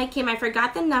 Hi, Kim, I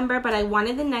forgot the number, but I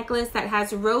wanted the necklace that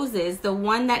has roses, the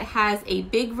one that has a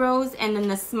big rose and then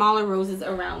the smaller roses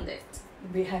around it.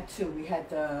 We had two. We had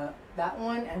that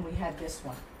one and we had this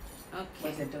one. Okay.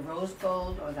 Was it the rose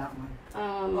gold or that one?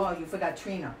 Oh, you forgot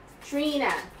Trina.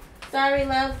 Trina. Sorry,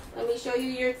 love. Let me show you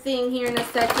your thing here in a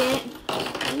second.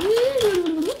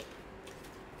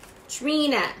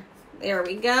 Trina. There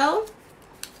we go.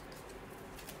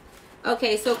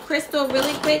 Okay, so Crystal,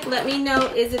 really quick, let me know,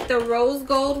 is it the rose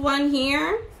gold one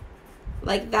here?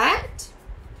 Like that?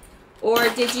 Or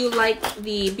did you like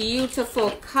the beautiful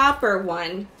copper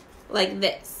one like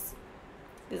this?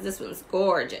 Because this one's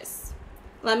gorgeous.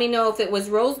 Let me know if it was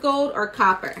rose gold or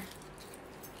copper.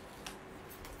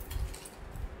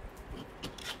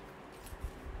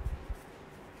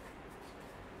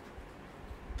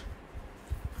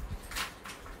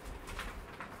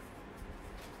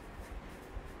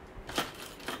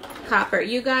 Copper.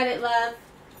 You got it, love.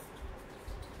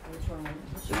 Which one?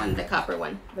 She wanted the copper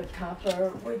one. The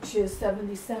copper, which is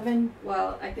 77.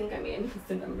 Well, I think I made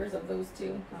the numbers of those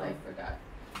two because I forgot.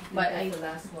 But The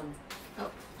last one.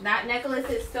 Oh, that necklace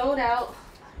is sold out.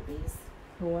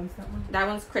 Who wants that one? That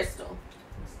one's Crystal.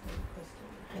 Crystal.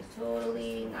 I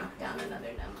totally knocked down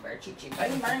another number. Chichi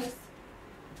burns.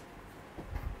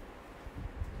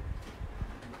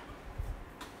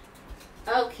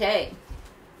 Okay.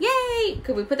 Yay!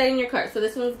 Could we put that in your cart? So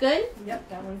this one's good? Yep,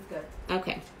 that one's good.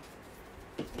 Okay.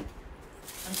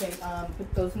 Okay,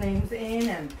 put those names in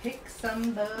and pick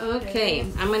somebody. Okay,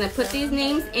 I'm going to put these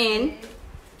names in.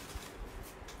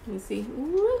 Let me see.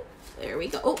 Ooh, there we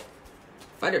go. Oh,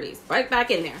 Butterbees right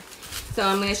back in there. So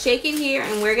I'm going to shake it here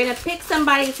and we're going to pick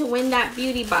somebody to win that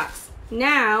beauty box.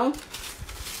 Now,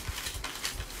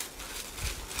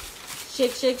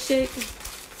 shake, shake, shake.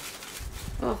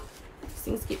 Oh, these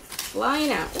things keep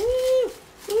flying out. Ooh,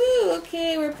 ooh,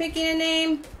 okay, we're picking a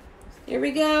name. Here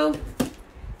we go.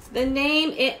 The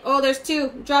name, oh, there's two.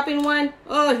 Dropping one.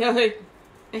 Oh,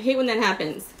 I hate when that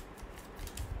happens.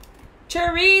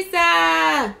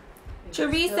 Teresa!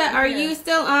 Teresa, are you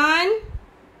still on?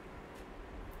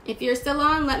 If you're still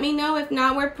on, let me know. If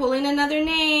not, we're pulling another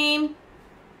name.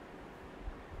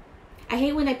 I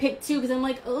hate when I pick two because I'm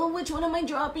like, oh, which one am I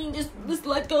dropping? Just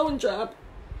let go and drop.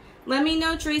 Let me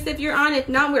know, Teresa, if you're on. If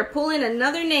not, we're pulling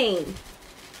another name.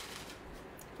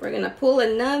 We're going to pull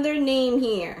another name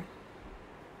here.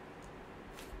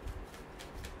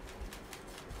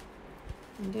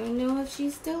 I don't know if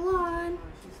she's still on.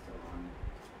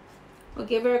 We'll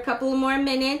give her a couple more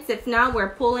minutes. If not, we're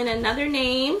pulling another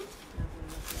name.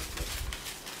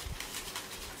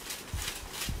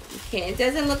 Okay, it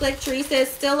doesn't look like Teresa is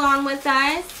still on with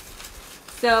us.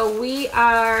 So we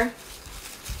are...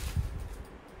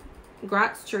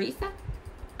 Gratz Teresa?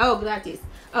 Oh, gratis.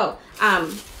 Oh,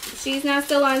 she's not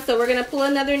still on, so we're going to pull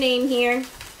another name here.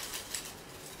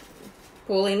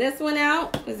 Pulling this one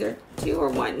out. Is there two or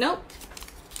one? Nope.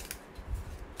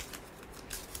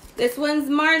 This one's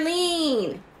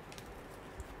Marlene.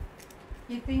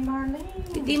 Yippee Marlene.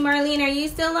 Yippee Marlene, are you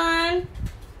still on?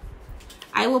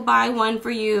 I will buy one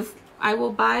for you. I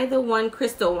will buy the one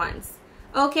crystal ones.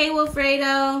 Okay,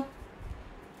 Wilfredo.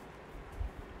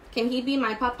 Can he be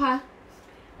my papa?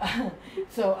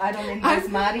 So I don't invoice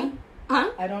Mari?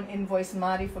 Huh? I don't invoice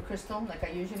Mari for crystal like I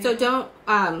usually So do? don't,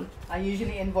 I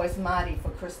usually invoice Mari for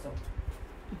crystal.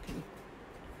 Okay.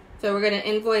 So we're going to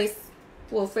invoice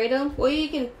Wilfredo. Well, you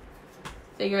can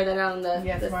figure that out on the,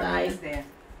 yes, the side. Is there.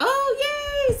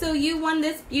 Oh, yay! So you won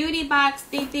this beauty box,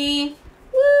 Titi.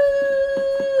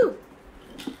 Woo!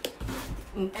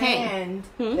 Okay. And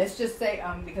let's just say,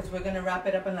 because we're going to wrap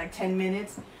it up in like 10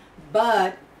 minutes,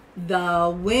 but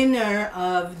the winner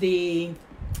of the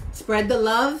Spread the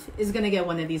Love is going to get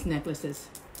one of these necklaces.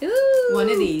 Ooh. One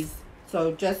of these.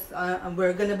 So just,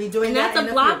 we're going to be doing and that.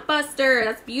 That's a blockbuster.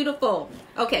 That's beautiful.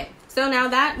 Okay. So now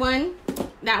that one's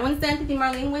done. Titi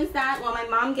Marlene wins that. While my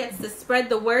mom gets to spread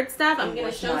the word stuff, I'm going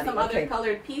to show some other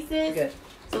colored pieces. Good.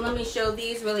 So let me show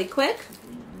these really quick.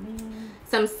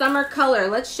 Some summer color.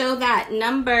 Let's show that.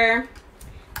 Number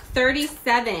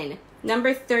 37.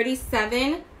 Number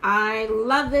 37. I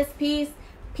love this piece.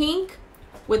 Pink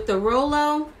with the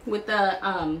Rolo, with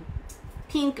the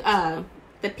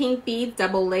pink beads,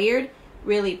 double layered.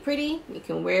 Really pretty. You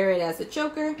can wear it as a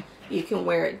choker. You can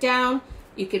wear it down.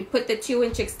 You can put the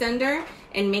 2-inch extender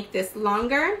and make this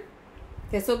longer.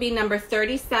 This will be number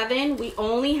 37. We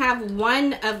only have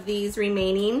one of these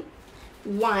remaining.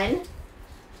 One.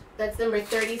 That's number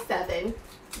 37.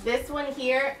 This one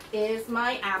here is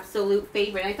my absolute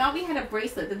favorite. I thought we had a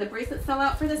bracelet. Did the bracelet sell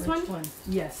out for this one? Which one?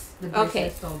 Yes. The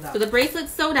bracelet sold out. So the bracelet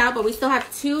sold out, but we still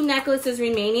have 2 necklaces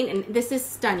remaining, and this is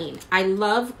stunning. I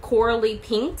love corally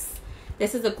pinks.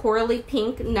 This is a corally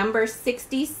pink, number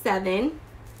 67.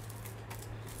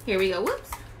 Here we go.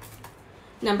 Whoops.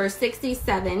 Number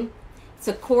 67. It's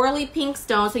a corally pink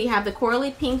stone. So you have the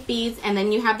corally pink beads, and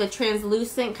then you have the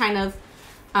translucent kind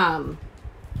of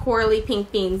corally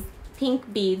pink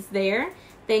beads there.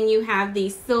 Then you have the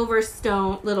silver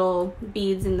stone little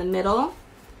beads in the middle.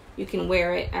 You can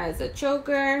wear it as a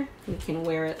choker. You can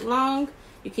wear it long.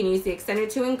 You can use the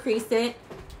extender to increase it.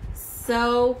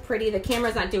 So pretty. The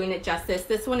camera's not doing it justice.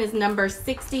 This one is number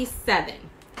 67.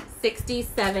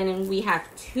 67, and we have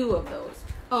 2 of those.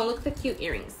 Oh, look at the cute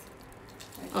earrings.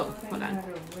 Oh, hold on.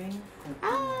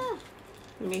 Ah,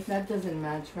 that doesn't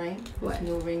match, right? What? This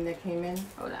new ring that came in.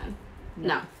 Hold on.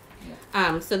 No.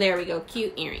 So there we go.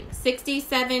 Cute earrings.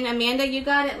 67. Amanda, you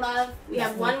got it, love. We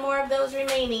have 1 more of those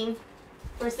remaining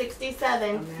for 67.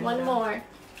 Amanda. 1 more.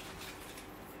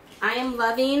 I am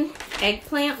loving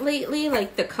eggplant lately,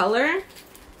 like the color.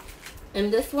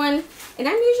 And this one, and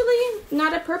I'm usually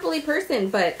not a purpley person,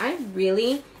 but I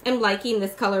really am liking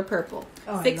this color purple.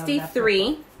 Oh,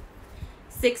 63.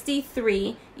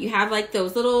 63. You have like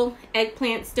those little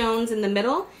eggplant stones in the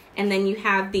middle, and then you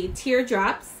have the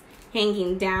teardrops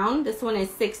hanging down. This one is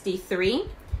 63. You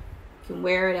can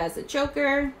wear it as a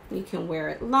choker. You can wear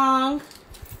it long.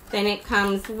 Then it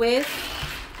comes with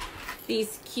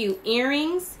these cute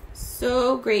earrings.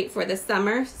 So great for the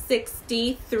summer.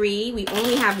 63. We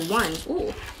only have 1.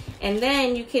 Ooh. And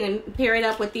then you can pair it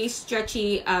up with these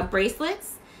stretchy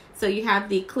bracelets. So you have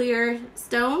the clear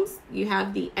stones. You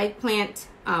have the eggplant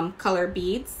color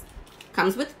beads.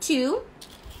 Comes with 2.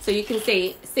 So you can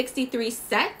say 63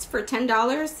 set for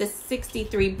 $10. This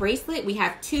 63 bracelet. We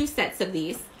have 2 sets of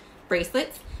these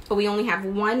bracelets, but we only have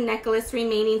 1 necklace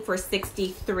remaining for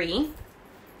 63.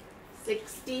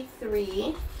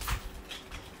 63.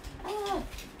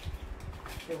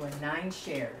 There were 9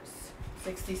 shares.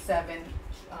 67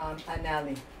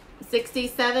 Anali.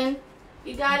 67.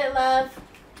 You got it, love.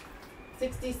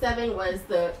 67 was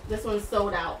this one's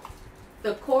sold out.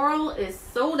 The coral is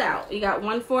sold out. You got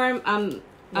 1 for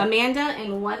Amanda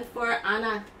and 1 for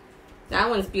Anna. That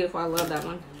one's beautiful. I love that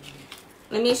one.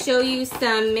 Let me show you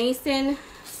some Mason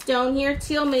stone here,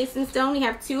 teal mason stone. We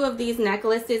have 2 of these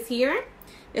necklaces here.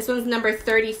 This one's number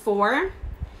 34.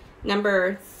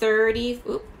 Number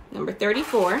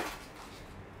 34.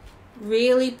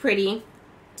 Really pretty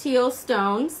teal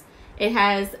stones. It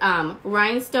has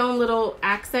rhinestone little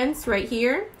accents right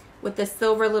here with the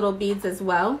silver little beads as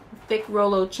well. Thick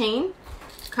Rolo chain.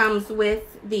 Comes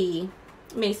with the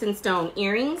mason stone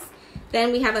earrings.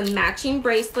 Then we have a matching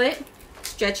bracelet,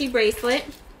 stretchy bracelet.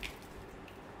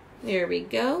 There we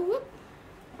go.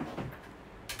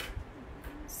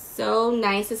 So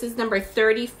nice. This is number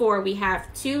 34. We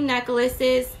have 2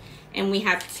 necklaces and we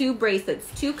have 2 bracelets.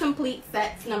 2 complete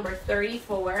sets, number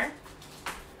 34.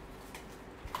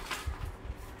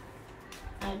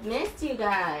 I've missed you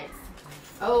guys.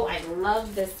 Oh, I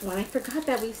love this one. I forgot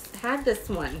that we had this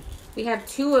one. We have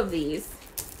 2 of these.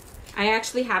 I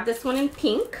actually have this one in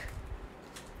pink.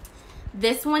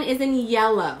 This one is in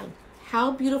yellow.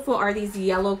 How beautiful are these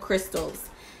yellow crystals?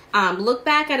 Look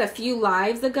back at a few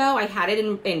lives ago. I had it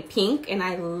in pink and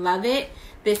I love it.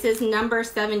 This is number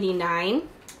 79.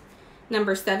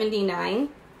 Number 79. You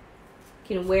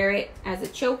can wear it as a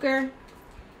choker.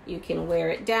 You can wear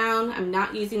it down. I'm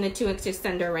not using the 2X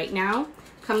extender right now.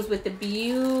 Comes with the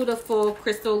beautiful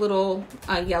crystal little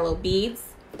yellow beads.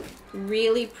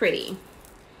 Really pretty.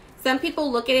 Some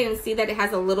people look at it and see that it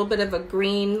has a little bit of a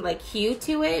green like hue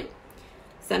to it.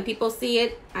 Some people see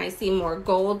it. I see more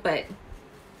gold, but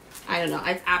I don't know.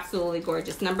 It's absolutely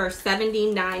gorgeous. Number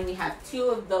 79, we have 2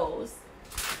 of those.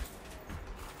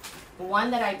 One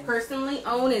that I personally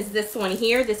own is this one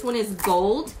here. This one is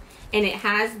gold, and it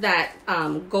has that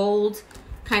gold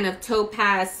kind of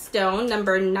topaz stone,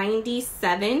 number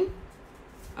 97.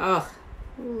 Oh,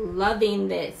 loving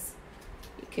this.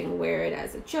 You can wear it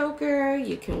as a choker.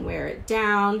 You can wear it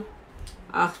down.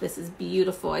 Oh, this is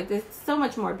beautiful. It's so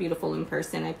much more beautiful in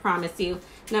person, I promise you.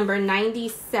 Number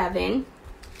 97.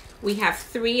 We have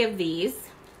 3 of these.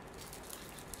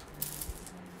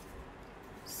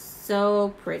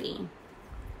 So pretty.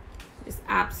 Just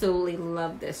absolutely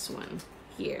love this one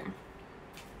here.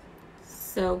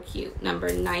 So cute.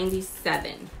 Number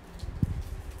 97.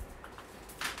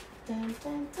 Dun,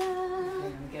 dun, dun.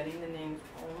 I'm getting the names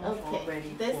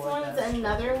already. This one's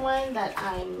another one that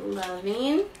I'm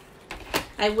loving.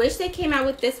 I wish they came out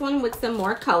with this one with some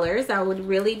more colors. I would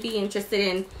really be interested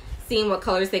in seeing what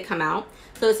colors they come out.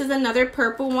 So this is another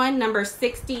purple one, number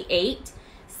 68.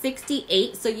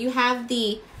 68. So you have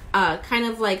the kind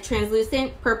of like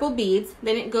translucent purple beads.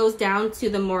 Then it goes down to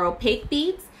the more opaque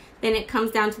beads. Then it comes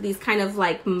down to these kind of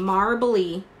like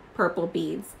marbly purple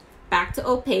beads. Back to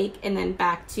opaque and then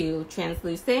back to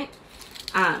translucent.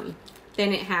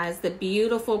 Then it has the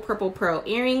beautiful purple pearl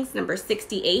earrings, number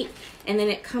 68. And then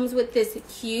it comes with this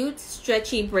cute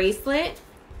stretchy bracelet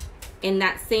in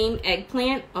that same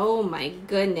eggplant. Oh my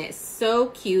goodness, so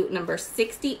cute. Number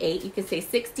 68, you could say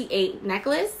 68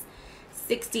 necklace,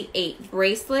 68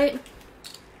 bracelet.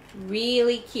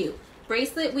 Really cute.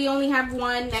 Bracelet, we only have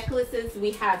 1. Necklaces,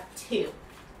 we have 2.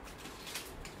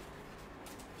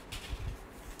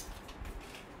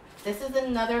 This is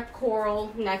another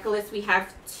coral necklace. We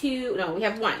have 2, no, we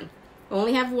have 1. We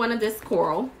only have 1 of this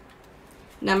coral.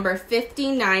 Number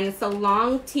 59, it's a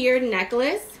long tiered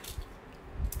necklace.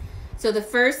 So the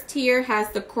first tier has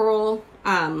the coral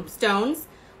stones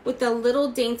with a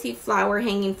little dainty flower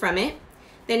hanging from it.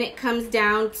 Then it comes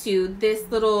down to this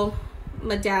little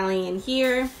medallion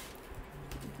here.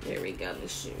 There we go.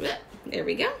 There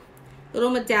we go.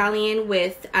 Little medallion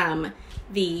with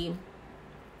the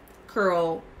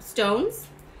coral stones.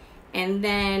 And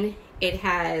then it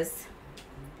has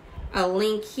a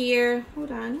link here.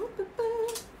 Hold on.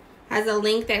 Has a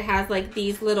link that has like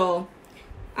these little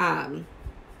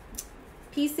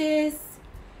pieces.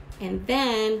 And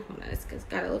then, hold on, it's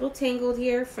got a little tangled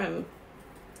here from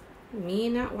me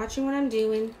not watching what I'm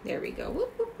doing. There we go.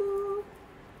 Whoop, whoop, whoop.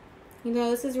 You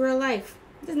know, this is real life.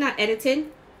 This is not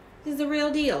edited. This is the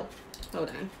real deal. Hold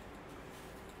on.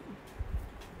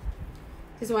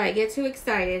 This is why I get too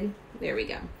excited. There we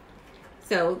go.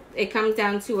 So it comes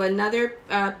down to another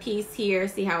piece here.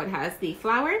 See how it has the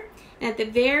flower? And at the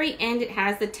very end, it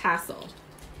has the tassel.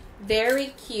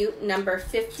 Very cute. Number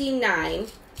 59.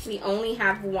 We only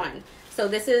have 1. So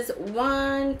this is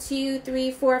 1, 2,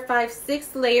 3, 4, 5,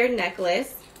 6 layer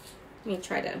necklace. Let me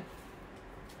try to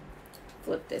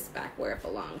flip this back where it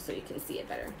belongs so you can see it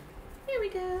better. Here we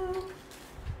go.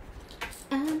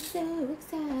 I'm so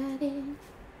excited.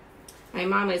 My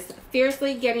mom is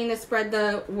fiercely getting the Spread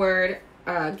the Word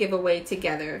giveaway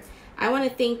together. I want to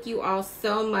thank you all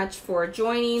so much for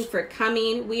joining, for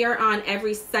coming. We are on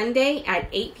every Sunday at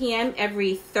 8 p.m.,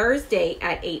 every Thursday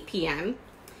at 8 p.m.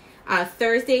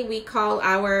 Thursday we call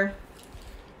our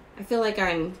I feel like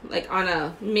I'm like on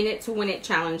a minute to win it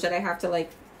challenge that I have to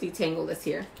like detangle this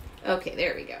here. Okay,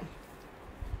 there we go.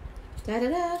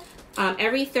 Da-da-da.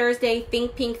 Every Thursday,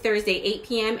 Think Pink Thursday, 8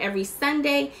 p.m. Every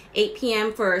Sunday, 8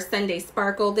 p.m. for Sunday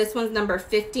Sparkle. This one's number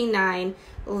 59,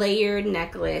 layered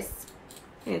necklace.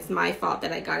 And it's my fault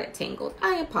that I got it tangled.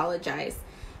 I apologize.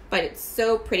 But it's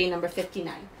so pretty, number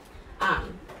 59.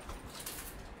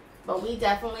 But we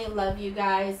definitely love you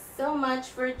guys so much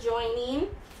for joining.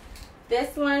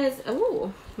 This one is,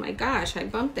 oh my gosh, I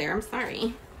bumped there. I'm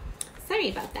sorry. Sorry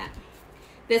about that.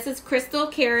 This is Crystal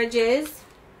Carriages.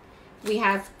 We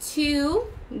have 2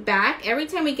 back. Every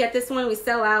time we get this one, we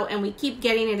sell out, and we keep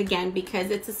getting it again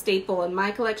because it's a staple in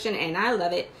my collection and I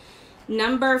love it.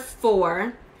 Number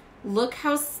 4. Look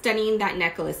how stunning that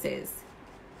necklace is.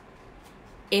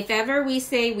 If ever we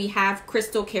say we have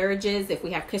Crystal Carriages, if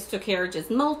we have Crystal Carriages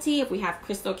multi, if we have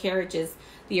Crystal Carriages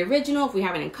the original, if we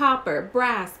have it in copper,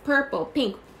 brass, purple,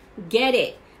 pink, get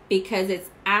it, because it's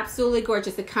absolutely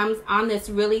gorgeous. It comes on this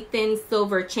really thin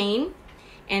silver chain,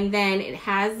 and then it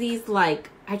has these, like,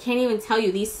 I can't even tell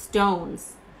you, these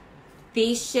stones.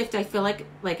 These shift, I feel like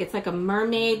it's like a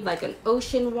mermaid, like an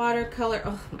ocean watercolor.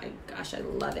 Oh my gosh, I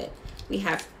love it. We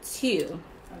have 2.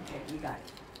 Okay, you got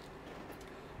it.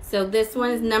 So this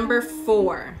one is number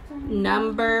 4.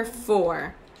 Number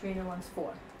 4. Trina wants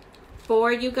 4.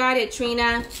 4, you got it,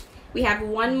 Trina. We have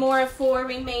 1 more of 4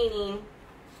 remaining.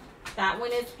 That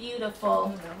one is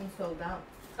beautiful. Oh, that one's sold out.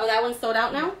 Oh, that one's sold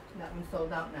out now? That one's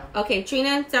sold out now. Okay,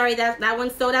 Trina, sorry, that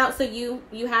one's sold out, so you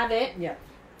have it. Yeah,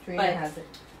 Trina has it.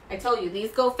 I told you,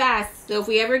 these go fast. So if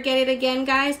we ever get it again,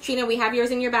 guys, Trina, we have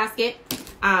yours in your basket.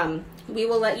 We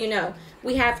will let you know.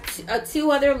 We have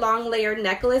 2 other long layered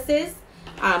necklaces.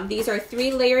 These are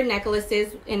 3 layered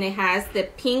necklaces, and it has the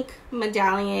pink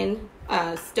medallion,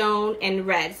 stone, and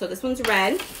red. So this one's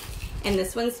red, and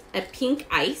this one's a pink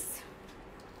ice.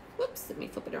 Whoops, let me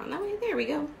flip it around that way. There we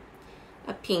go.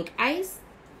 A pink ice.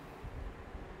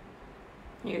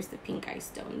 Here's the pink ice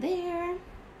stone there.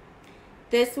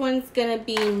 This one's gonna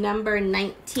be number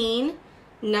 19.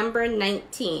 Number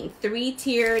 19,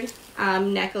 3-tiered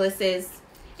necklaces.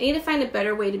 I need to find a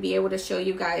better way to be able to show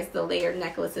you guys the layered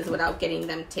necklaces without getting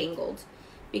them tangled,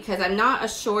 because I'm not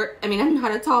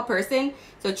a tall person,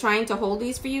 so trying to hold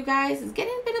these for you guys is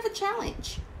getting a bit of a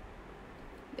challenge.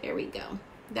 There we go.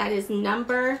 That is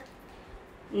number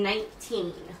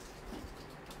 19.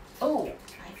 Oh,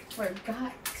 I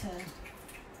forgot to.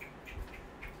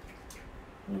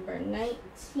 Number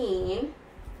 19.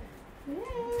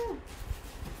 Yeah.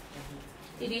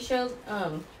 Did you show,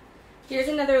 here's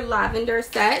another lavender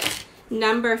set,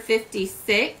 number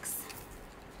 56.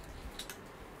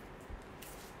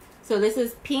 So this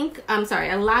is pink, a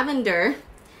lavender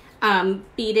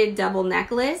beaded double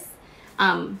necklace.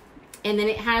 And then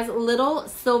it has little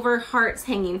silver hearts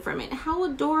hanging from it. How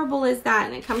adorable is that?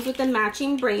 And it comes with a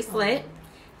matching bracelet,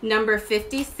 number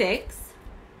 56.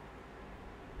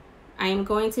 I am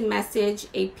going to message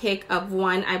a pic of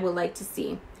one I would like to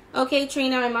see. Okay,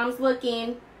 Trina, my mom's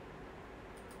looking.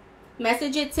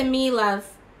 Message it to me, love.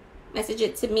 Message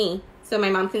it to me so my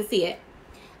mom can see it.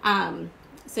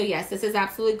 So yes, this is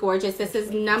absolutely gorgeous. This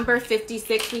is number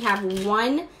 56. We have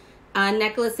 1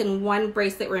 necklace and 1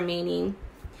 bracelet remaining.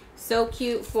 So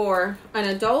cute for an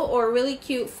adult, or really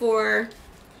cute for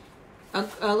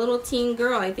a little teen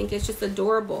girl. I think it's just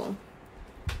adorable.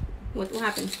 What will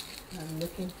happen? I'm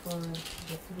looking for the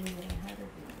 3 that I had.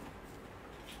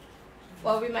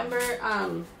 Well, remember, No, I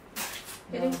have them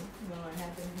here.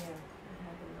 I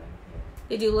have them right here.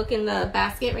 Did you look in the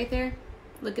basket right there?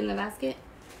 Look in the basket?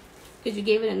 Because you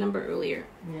gave it a number earlier.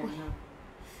 Yeah, no.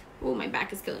 Oh, my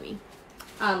back is killing me.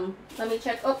 Let me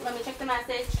check. Oh, let me check the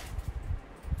message.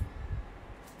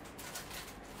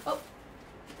 Oh.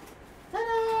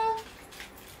 Ta-da!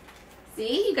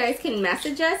 See, you guys can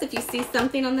message us if you see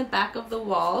something on the back of the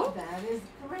wall. That is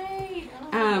great.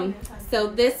 So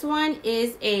this one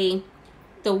is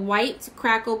the white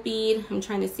crackle bead. I'm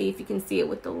trying to see if you can see it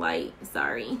with the light.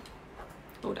 Sorry.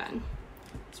 Hold on.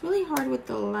 It's really hard with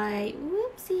the light.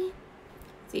 Whoopsie.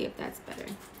 See if that's better.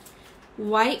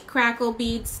 White crackle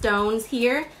bead stones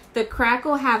here. The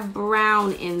crackle have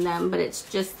brown in them, but it's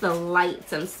just the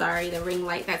lights. I'm sorry, the ring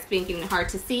light that's making it hard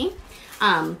to see.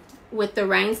 With the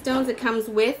rhinestones, it comes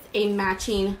with a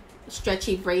matching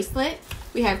stretchy bracelet.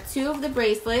 We have 2 of the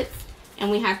bracelets,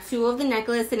 and we have 2 of the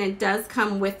necklace, and it does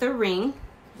come with a ring.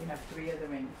 We have 3 of the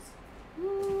rings.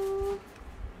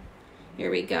 Here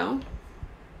we go.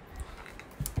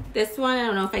 This one, I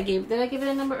don't know if did I give it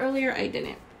a number earlier? I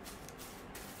didn't.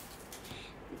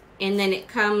 And then it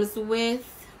comes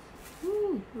with,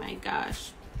 oh my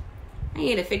gosh. I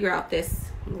need to figure out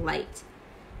this light.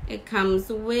 It comes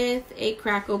with a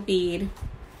crackle bead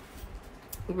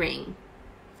ring.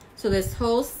 So this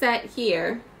whole set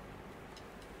here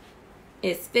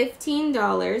is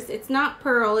 $15. It's not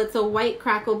pearl, it's a white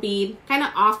crackle bead, kind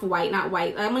of off-white, not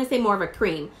white. I'm going to say more of a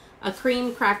cream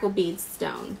crackle bead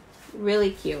stone.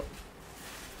 Really cute.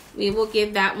 We will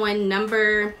give that one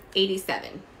number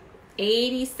 87.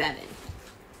 87.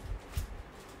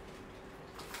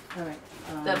 All right.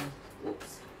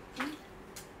 Oops.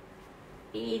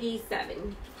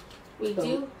 87. We So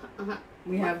do.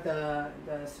 We have the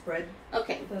spread.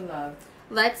 Okay. The love.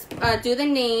 Let's do the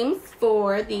names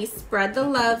for the spread the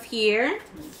love here.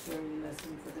 Make sure you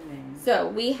listen for the names. So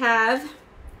we have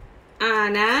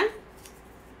Anna.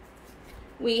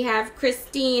 We have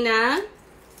Christina.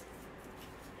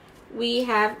 We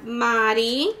have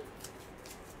Mari.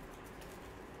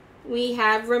 We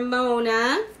have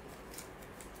Ramona.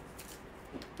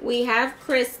 We have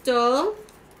Crystal.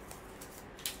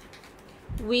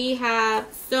 We have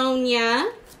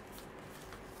Sonia.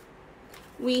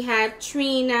 We have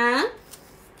Trina.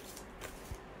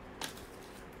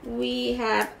 We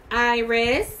have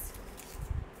Iris.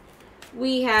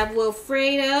 We have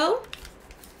Wilfredo.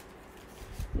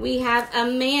 We have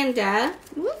Amanda.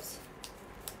 Whoops.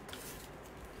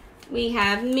 We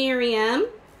have Miriam.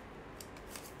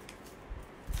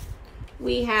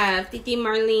 We have Titi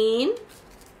Marlene.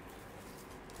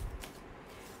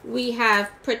 We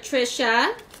have Patricia.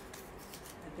 I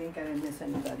think I didn't miss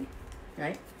anybody,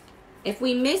 right? If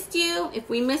we missed your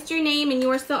name and you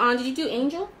are still on, did you do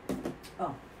Angel?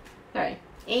 Oh. Sorry.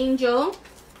 Angel.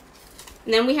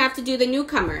 And then we have to do the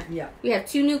newcomer. Yeah. We have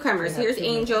two newcomers. Here's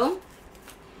Angel.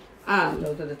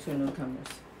 Those are the two newcomers.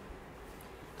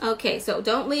 Okay, so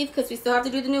don't leave because we still have to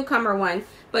do the newcomer one.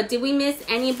 But did we miss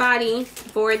anybody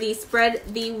for the spread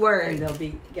the word? And they'll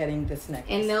be getting this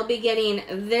necklace. And they'll be getting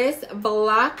this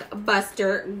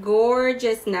blockbuster,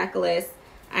 gorgeous necklace.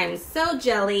 I'm so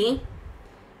jelly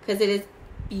because it is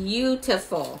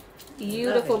beautiful.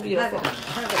 Beautiful, beautiful.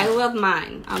 I love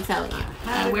mine, I'm telling you.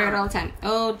 I wear it all the time.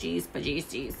 Oh, geez, but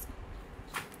geez.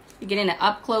 You're getting it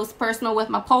up close personal with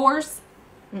my pores.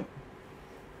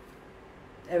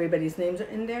 Everybody's names are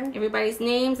in there. Everybody's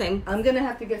names. I'm gonna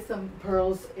have to get some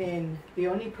pearls in. The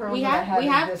only pearls we that I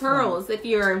have pearls. One. If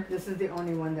you're, this is the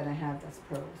only one that I have that's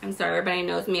pearls. I'm sorry, everybody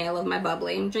knows me. I love my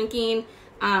bubbly. I'm drinking.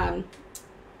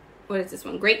 What is this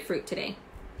one? Grapefruit today.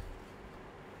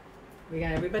 We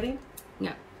got everybody.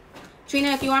 No. Trina,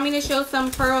 if you want me to show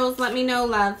some pearls, let me know,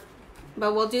 love.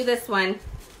 But we'll do this one.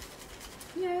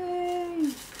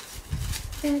 Yay!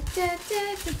 Da, da,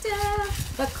 da, da, da.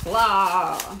 The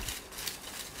claw.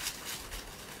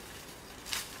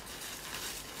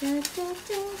 Da, da,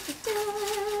 da, da, da.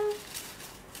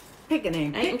 Pick a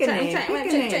name. I'm Pick a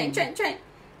name. trying.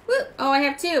 Woo. Oh, I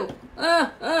have two.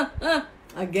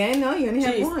 Again? No, you only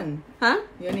have one. Huh?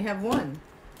 You only have one.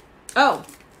 Oh,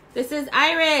 this is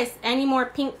Iris. Any more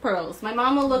pink pearls? My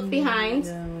mom will look behind.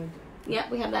 No. Yep,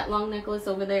 we have that long necklace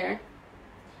over there.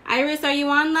 Iris, are you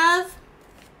on, love?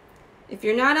 If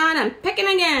you're not on, I'm picking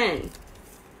again.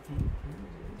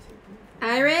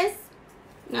 Iris?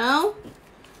 No?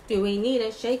 Do we need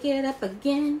to shake it up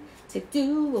again to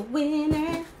do a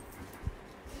winner?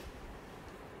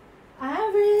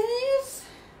 Iris.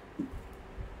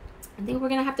 I think we're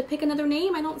gonna have to pick another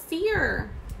name. I don't see her.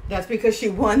 That's because she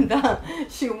won the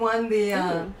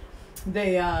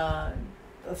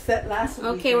set last week.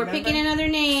 Okay, we're picking another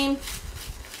name.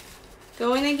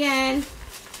 Going again.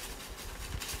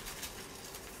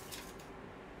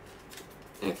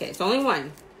 Okay, it's only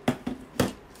one.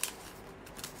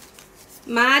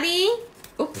 Maddie.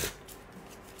 Oops.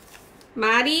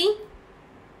 Maddie.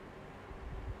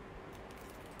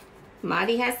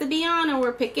 Maddie has to be on, or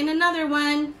we're picking another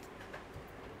one.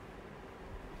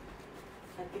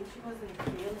 I think she wasn't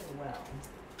feeling well.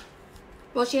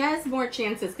 Well, she has more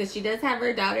chances because she does have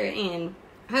her daughter and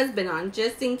husband on,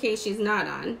 just in case she's not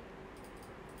on.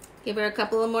 Give her a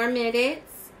couple of more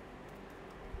minutes.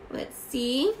 Let's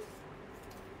see.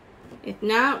 If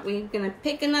not, we're going to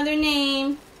pick another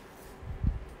name.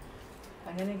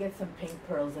 I'm going to get some pink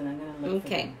pearls and I'm going to look for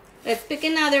them. Let's pick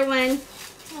another one.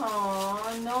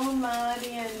 Aw, no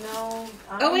Maddie and no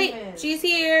Iris. Oh, wait. She's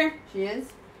here. She is?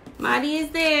 Maddie is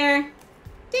there. Ding,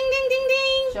 ding, ding,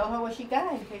 ding. Show her what she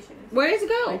got in case she didn't. Where does it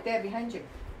go? Right there behind you.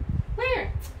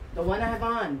 Where? The one I have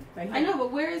on. Right here. I know,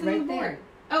 but where is it right on the board? there.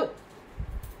 Oh.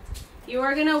 You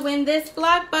are going to win this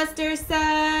blockbuster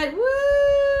set.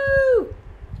 Woo!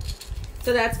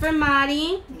 So that's for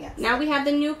Maddie. Yes. Now we have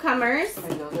the newcomers.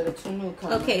 And those are the two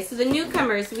newcomers. Okay, so the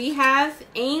newcomers, we have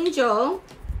Angel.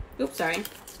 Oops, sorry.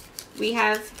 We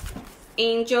have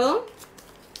Angel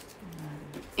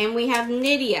And we have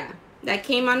Nydia that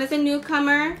came on as a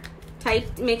newcomer.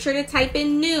 Make sure to type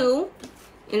in new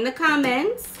in the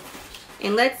comments.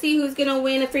 And let's see who's going to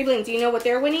win a free bling. Do you know what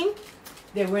they're winning?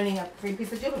 They're winning a free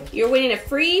piece of jewelry. You're winning a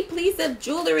free piece of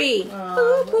jewelry.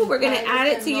 We're going to add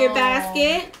it to your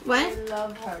basket. What? I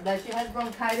love her. That she has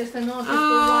bronchitis and all.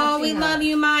 Oh, we love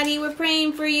you, Madi. We're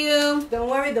praying for you. Don't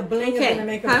worry, the bling is going to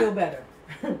make her feel better.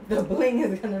 The bling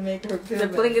is going to make her feel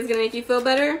better. The bling is going to make you feel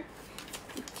better?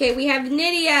 Okay, we have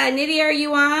Nydia. Nydia, are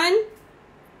you on?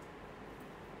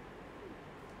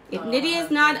 If Nydia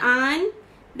is not on,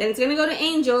 then it's going to go to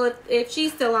Angel if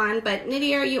she's still on. But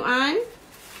Nydia, are you on?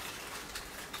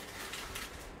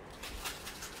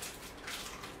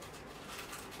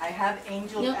 I have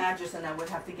Angel's address, and I would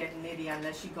have to get Nydia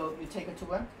unless you take it to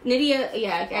work. Nydia,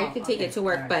 yeah, I could take it to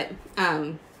work, right. But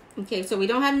okay, so we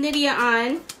don't have Nydia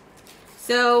on.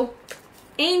 So,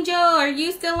 Angel, are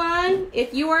you still on?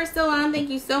 If you are still on, thank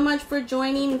you so much for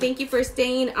joining. Thank you for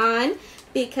staying on,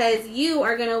 because you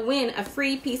are gonna win a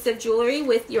free piece of jewelry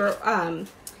with your and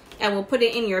we'll put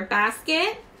it in your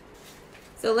basket.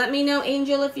 So let me know,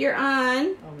 Angel, if you're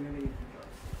on.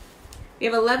 We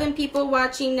have 11 people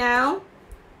watching now.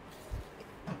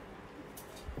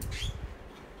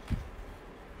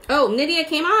 Oh, Nydia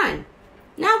came on.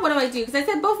 Now what do I do? Because I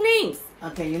said both names.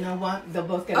 Okay, you know what? They'll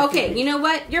both get Okay, you know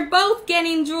what? You're both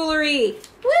getting jewelry.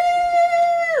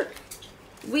 Woo!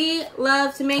 We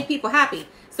love to make people happy.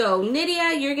 So,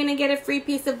 Nydia, you're going to get a free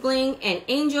piece of bling. And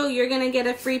Angel, you're going to get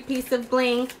a free piece of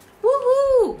bling.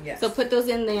 Woohoo! Yes. So, put those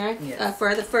in there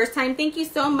for the first time. Thank you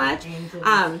so much.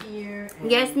 Angel is here.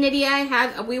 Yes, Nydia,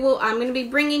 I'm going to be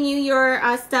bringing you your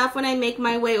stuff when I make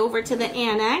my way over to the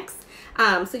annex.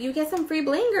 So you get some free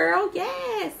bling, girl.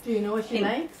 Yes. Do you know what she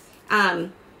likes?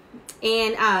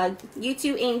 And you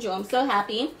too, Angel. I'm so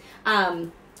happy.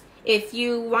 If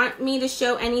you want me to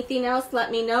show anything else, let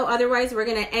me know. Otherwise, we're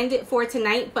going to end it for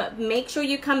tonight. But make sure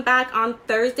you come back on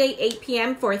Thursday, 8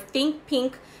 p.m. for Think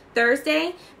Pink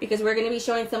Thursday, because we're going to be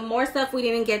showing some more stuff we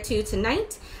didn't get to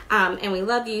tonight. And we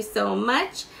love you so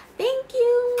much. Thank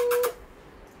you.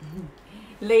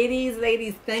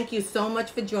 Ladies, thank you so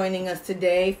much for joining us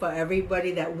today. For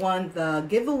everybody that won the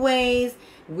giveaways,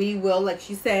 we will, like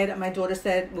she said, my daughter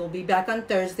said, we'll be back on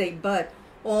Thursday, but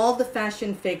all the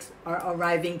fashion fakes are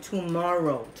arriving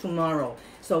tomorrow.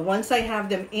 So once I have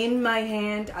them in my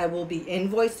hand, I will be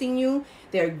invoicing you.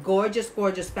 They're gorgeous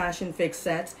fashion fake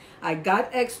sets. I got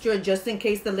extra just in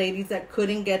case the ladies that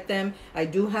couldn't get them. I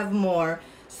do have more.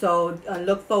 So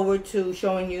look forward to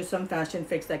showing you some fashion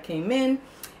fakes that came in.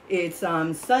 It's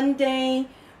Sunday.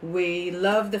 We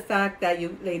love the fact that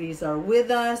you ladies are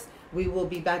with us. We will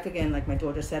be back again, like my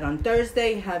daughter said, on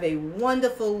Thursday. Have a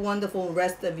wonderful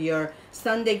rest of your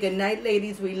Sunday. Good night,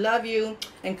 ladies. We love you.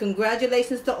 And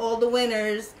congratulations to all the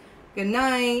winners. Good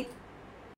night.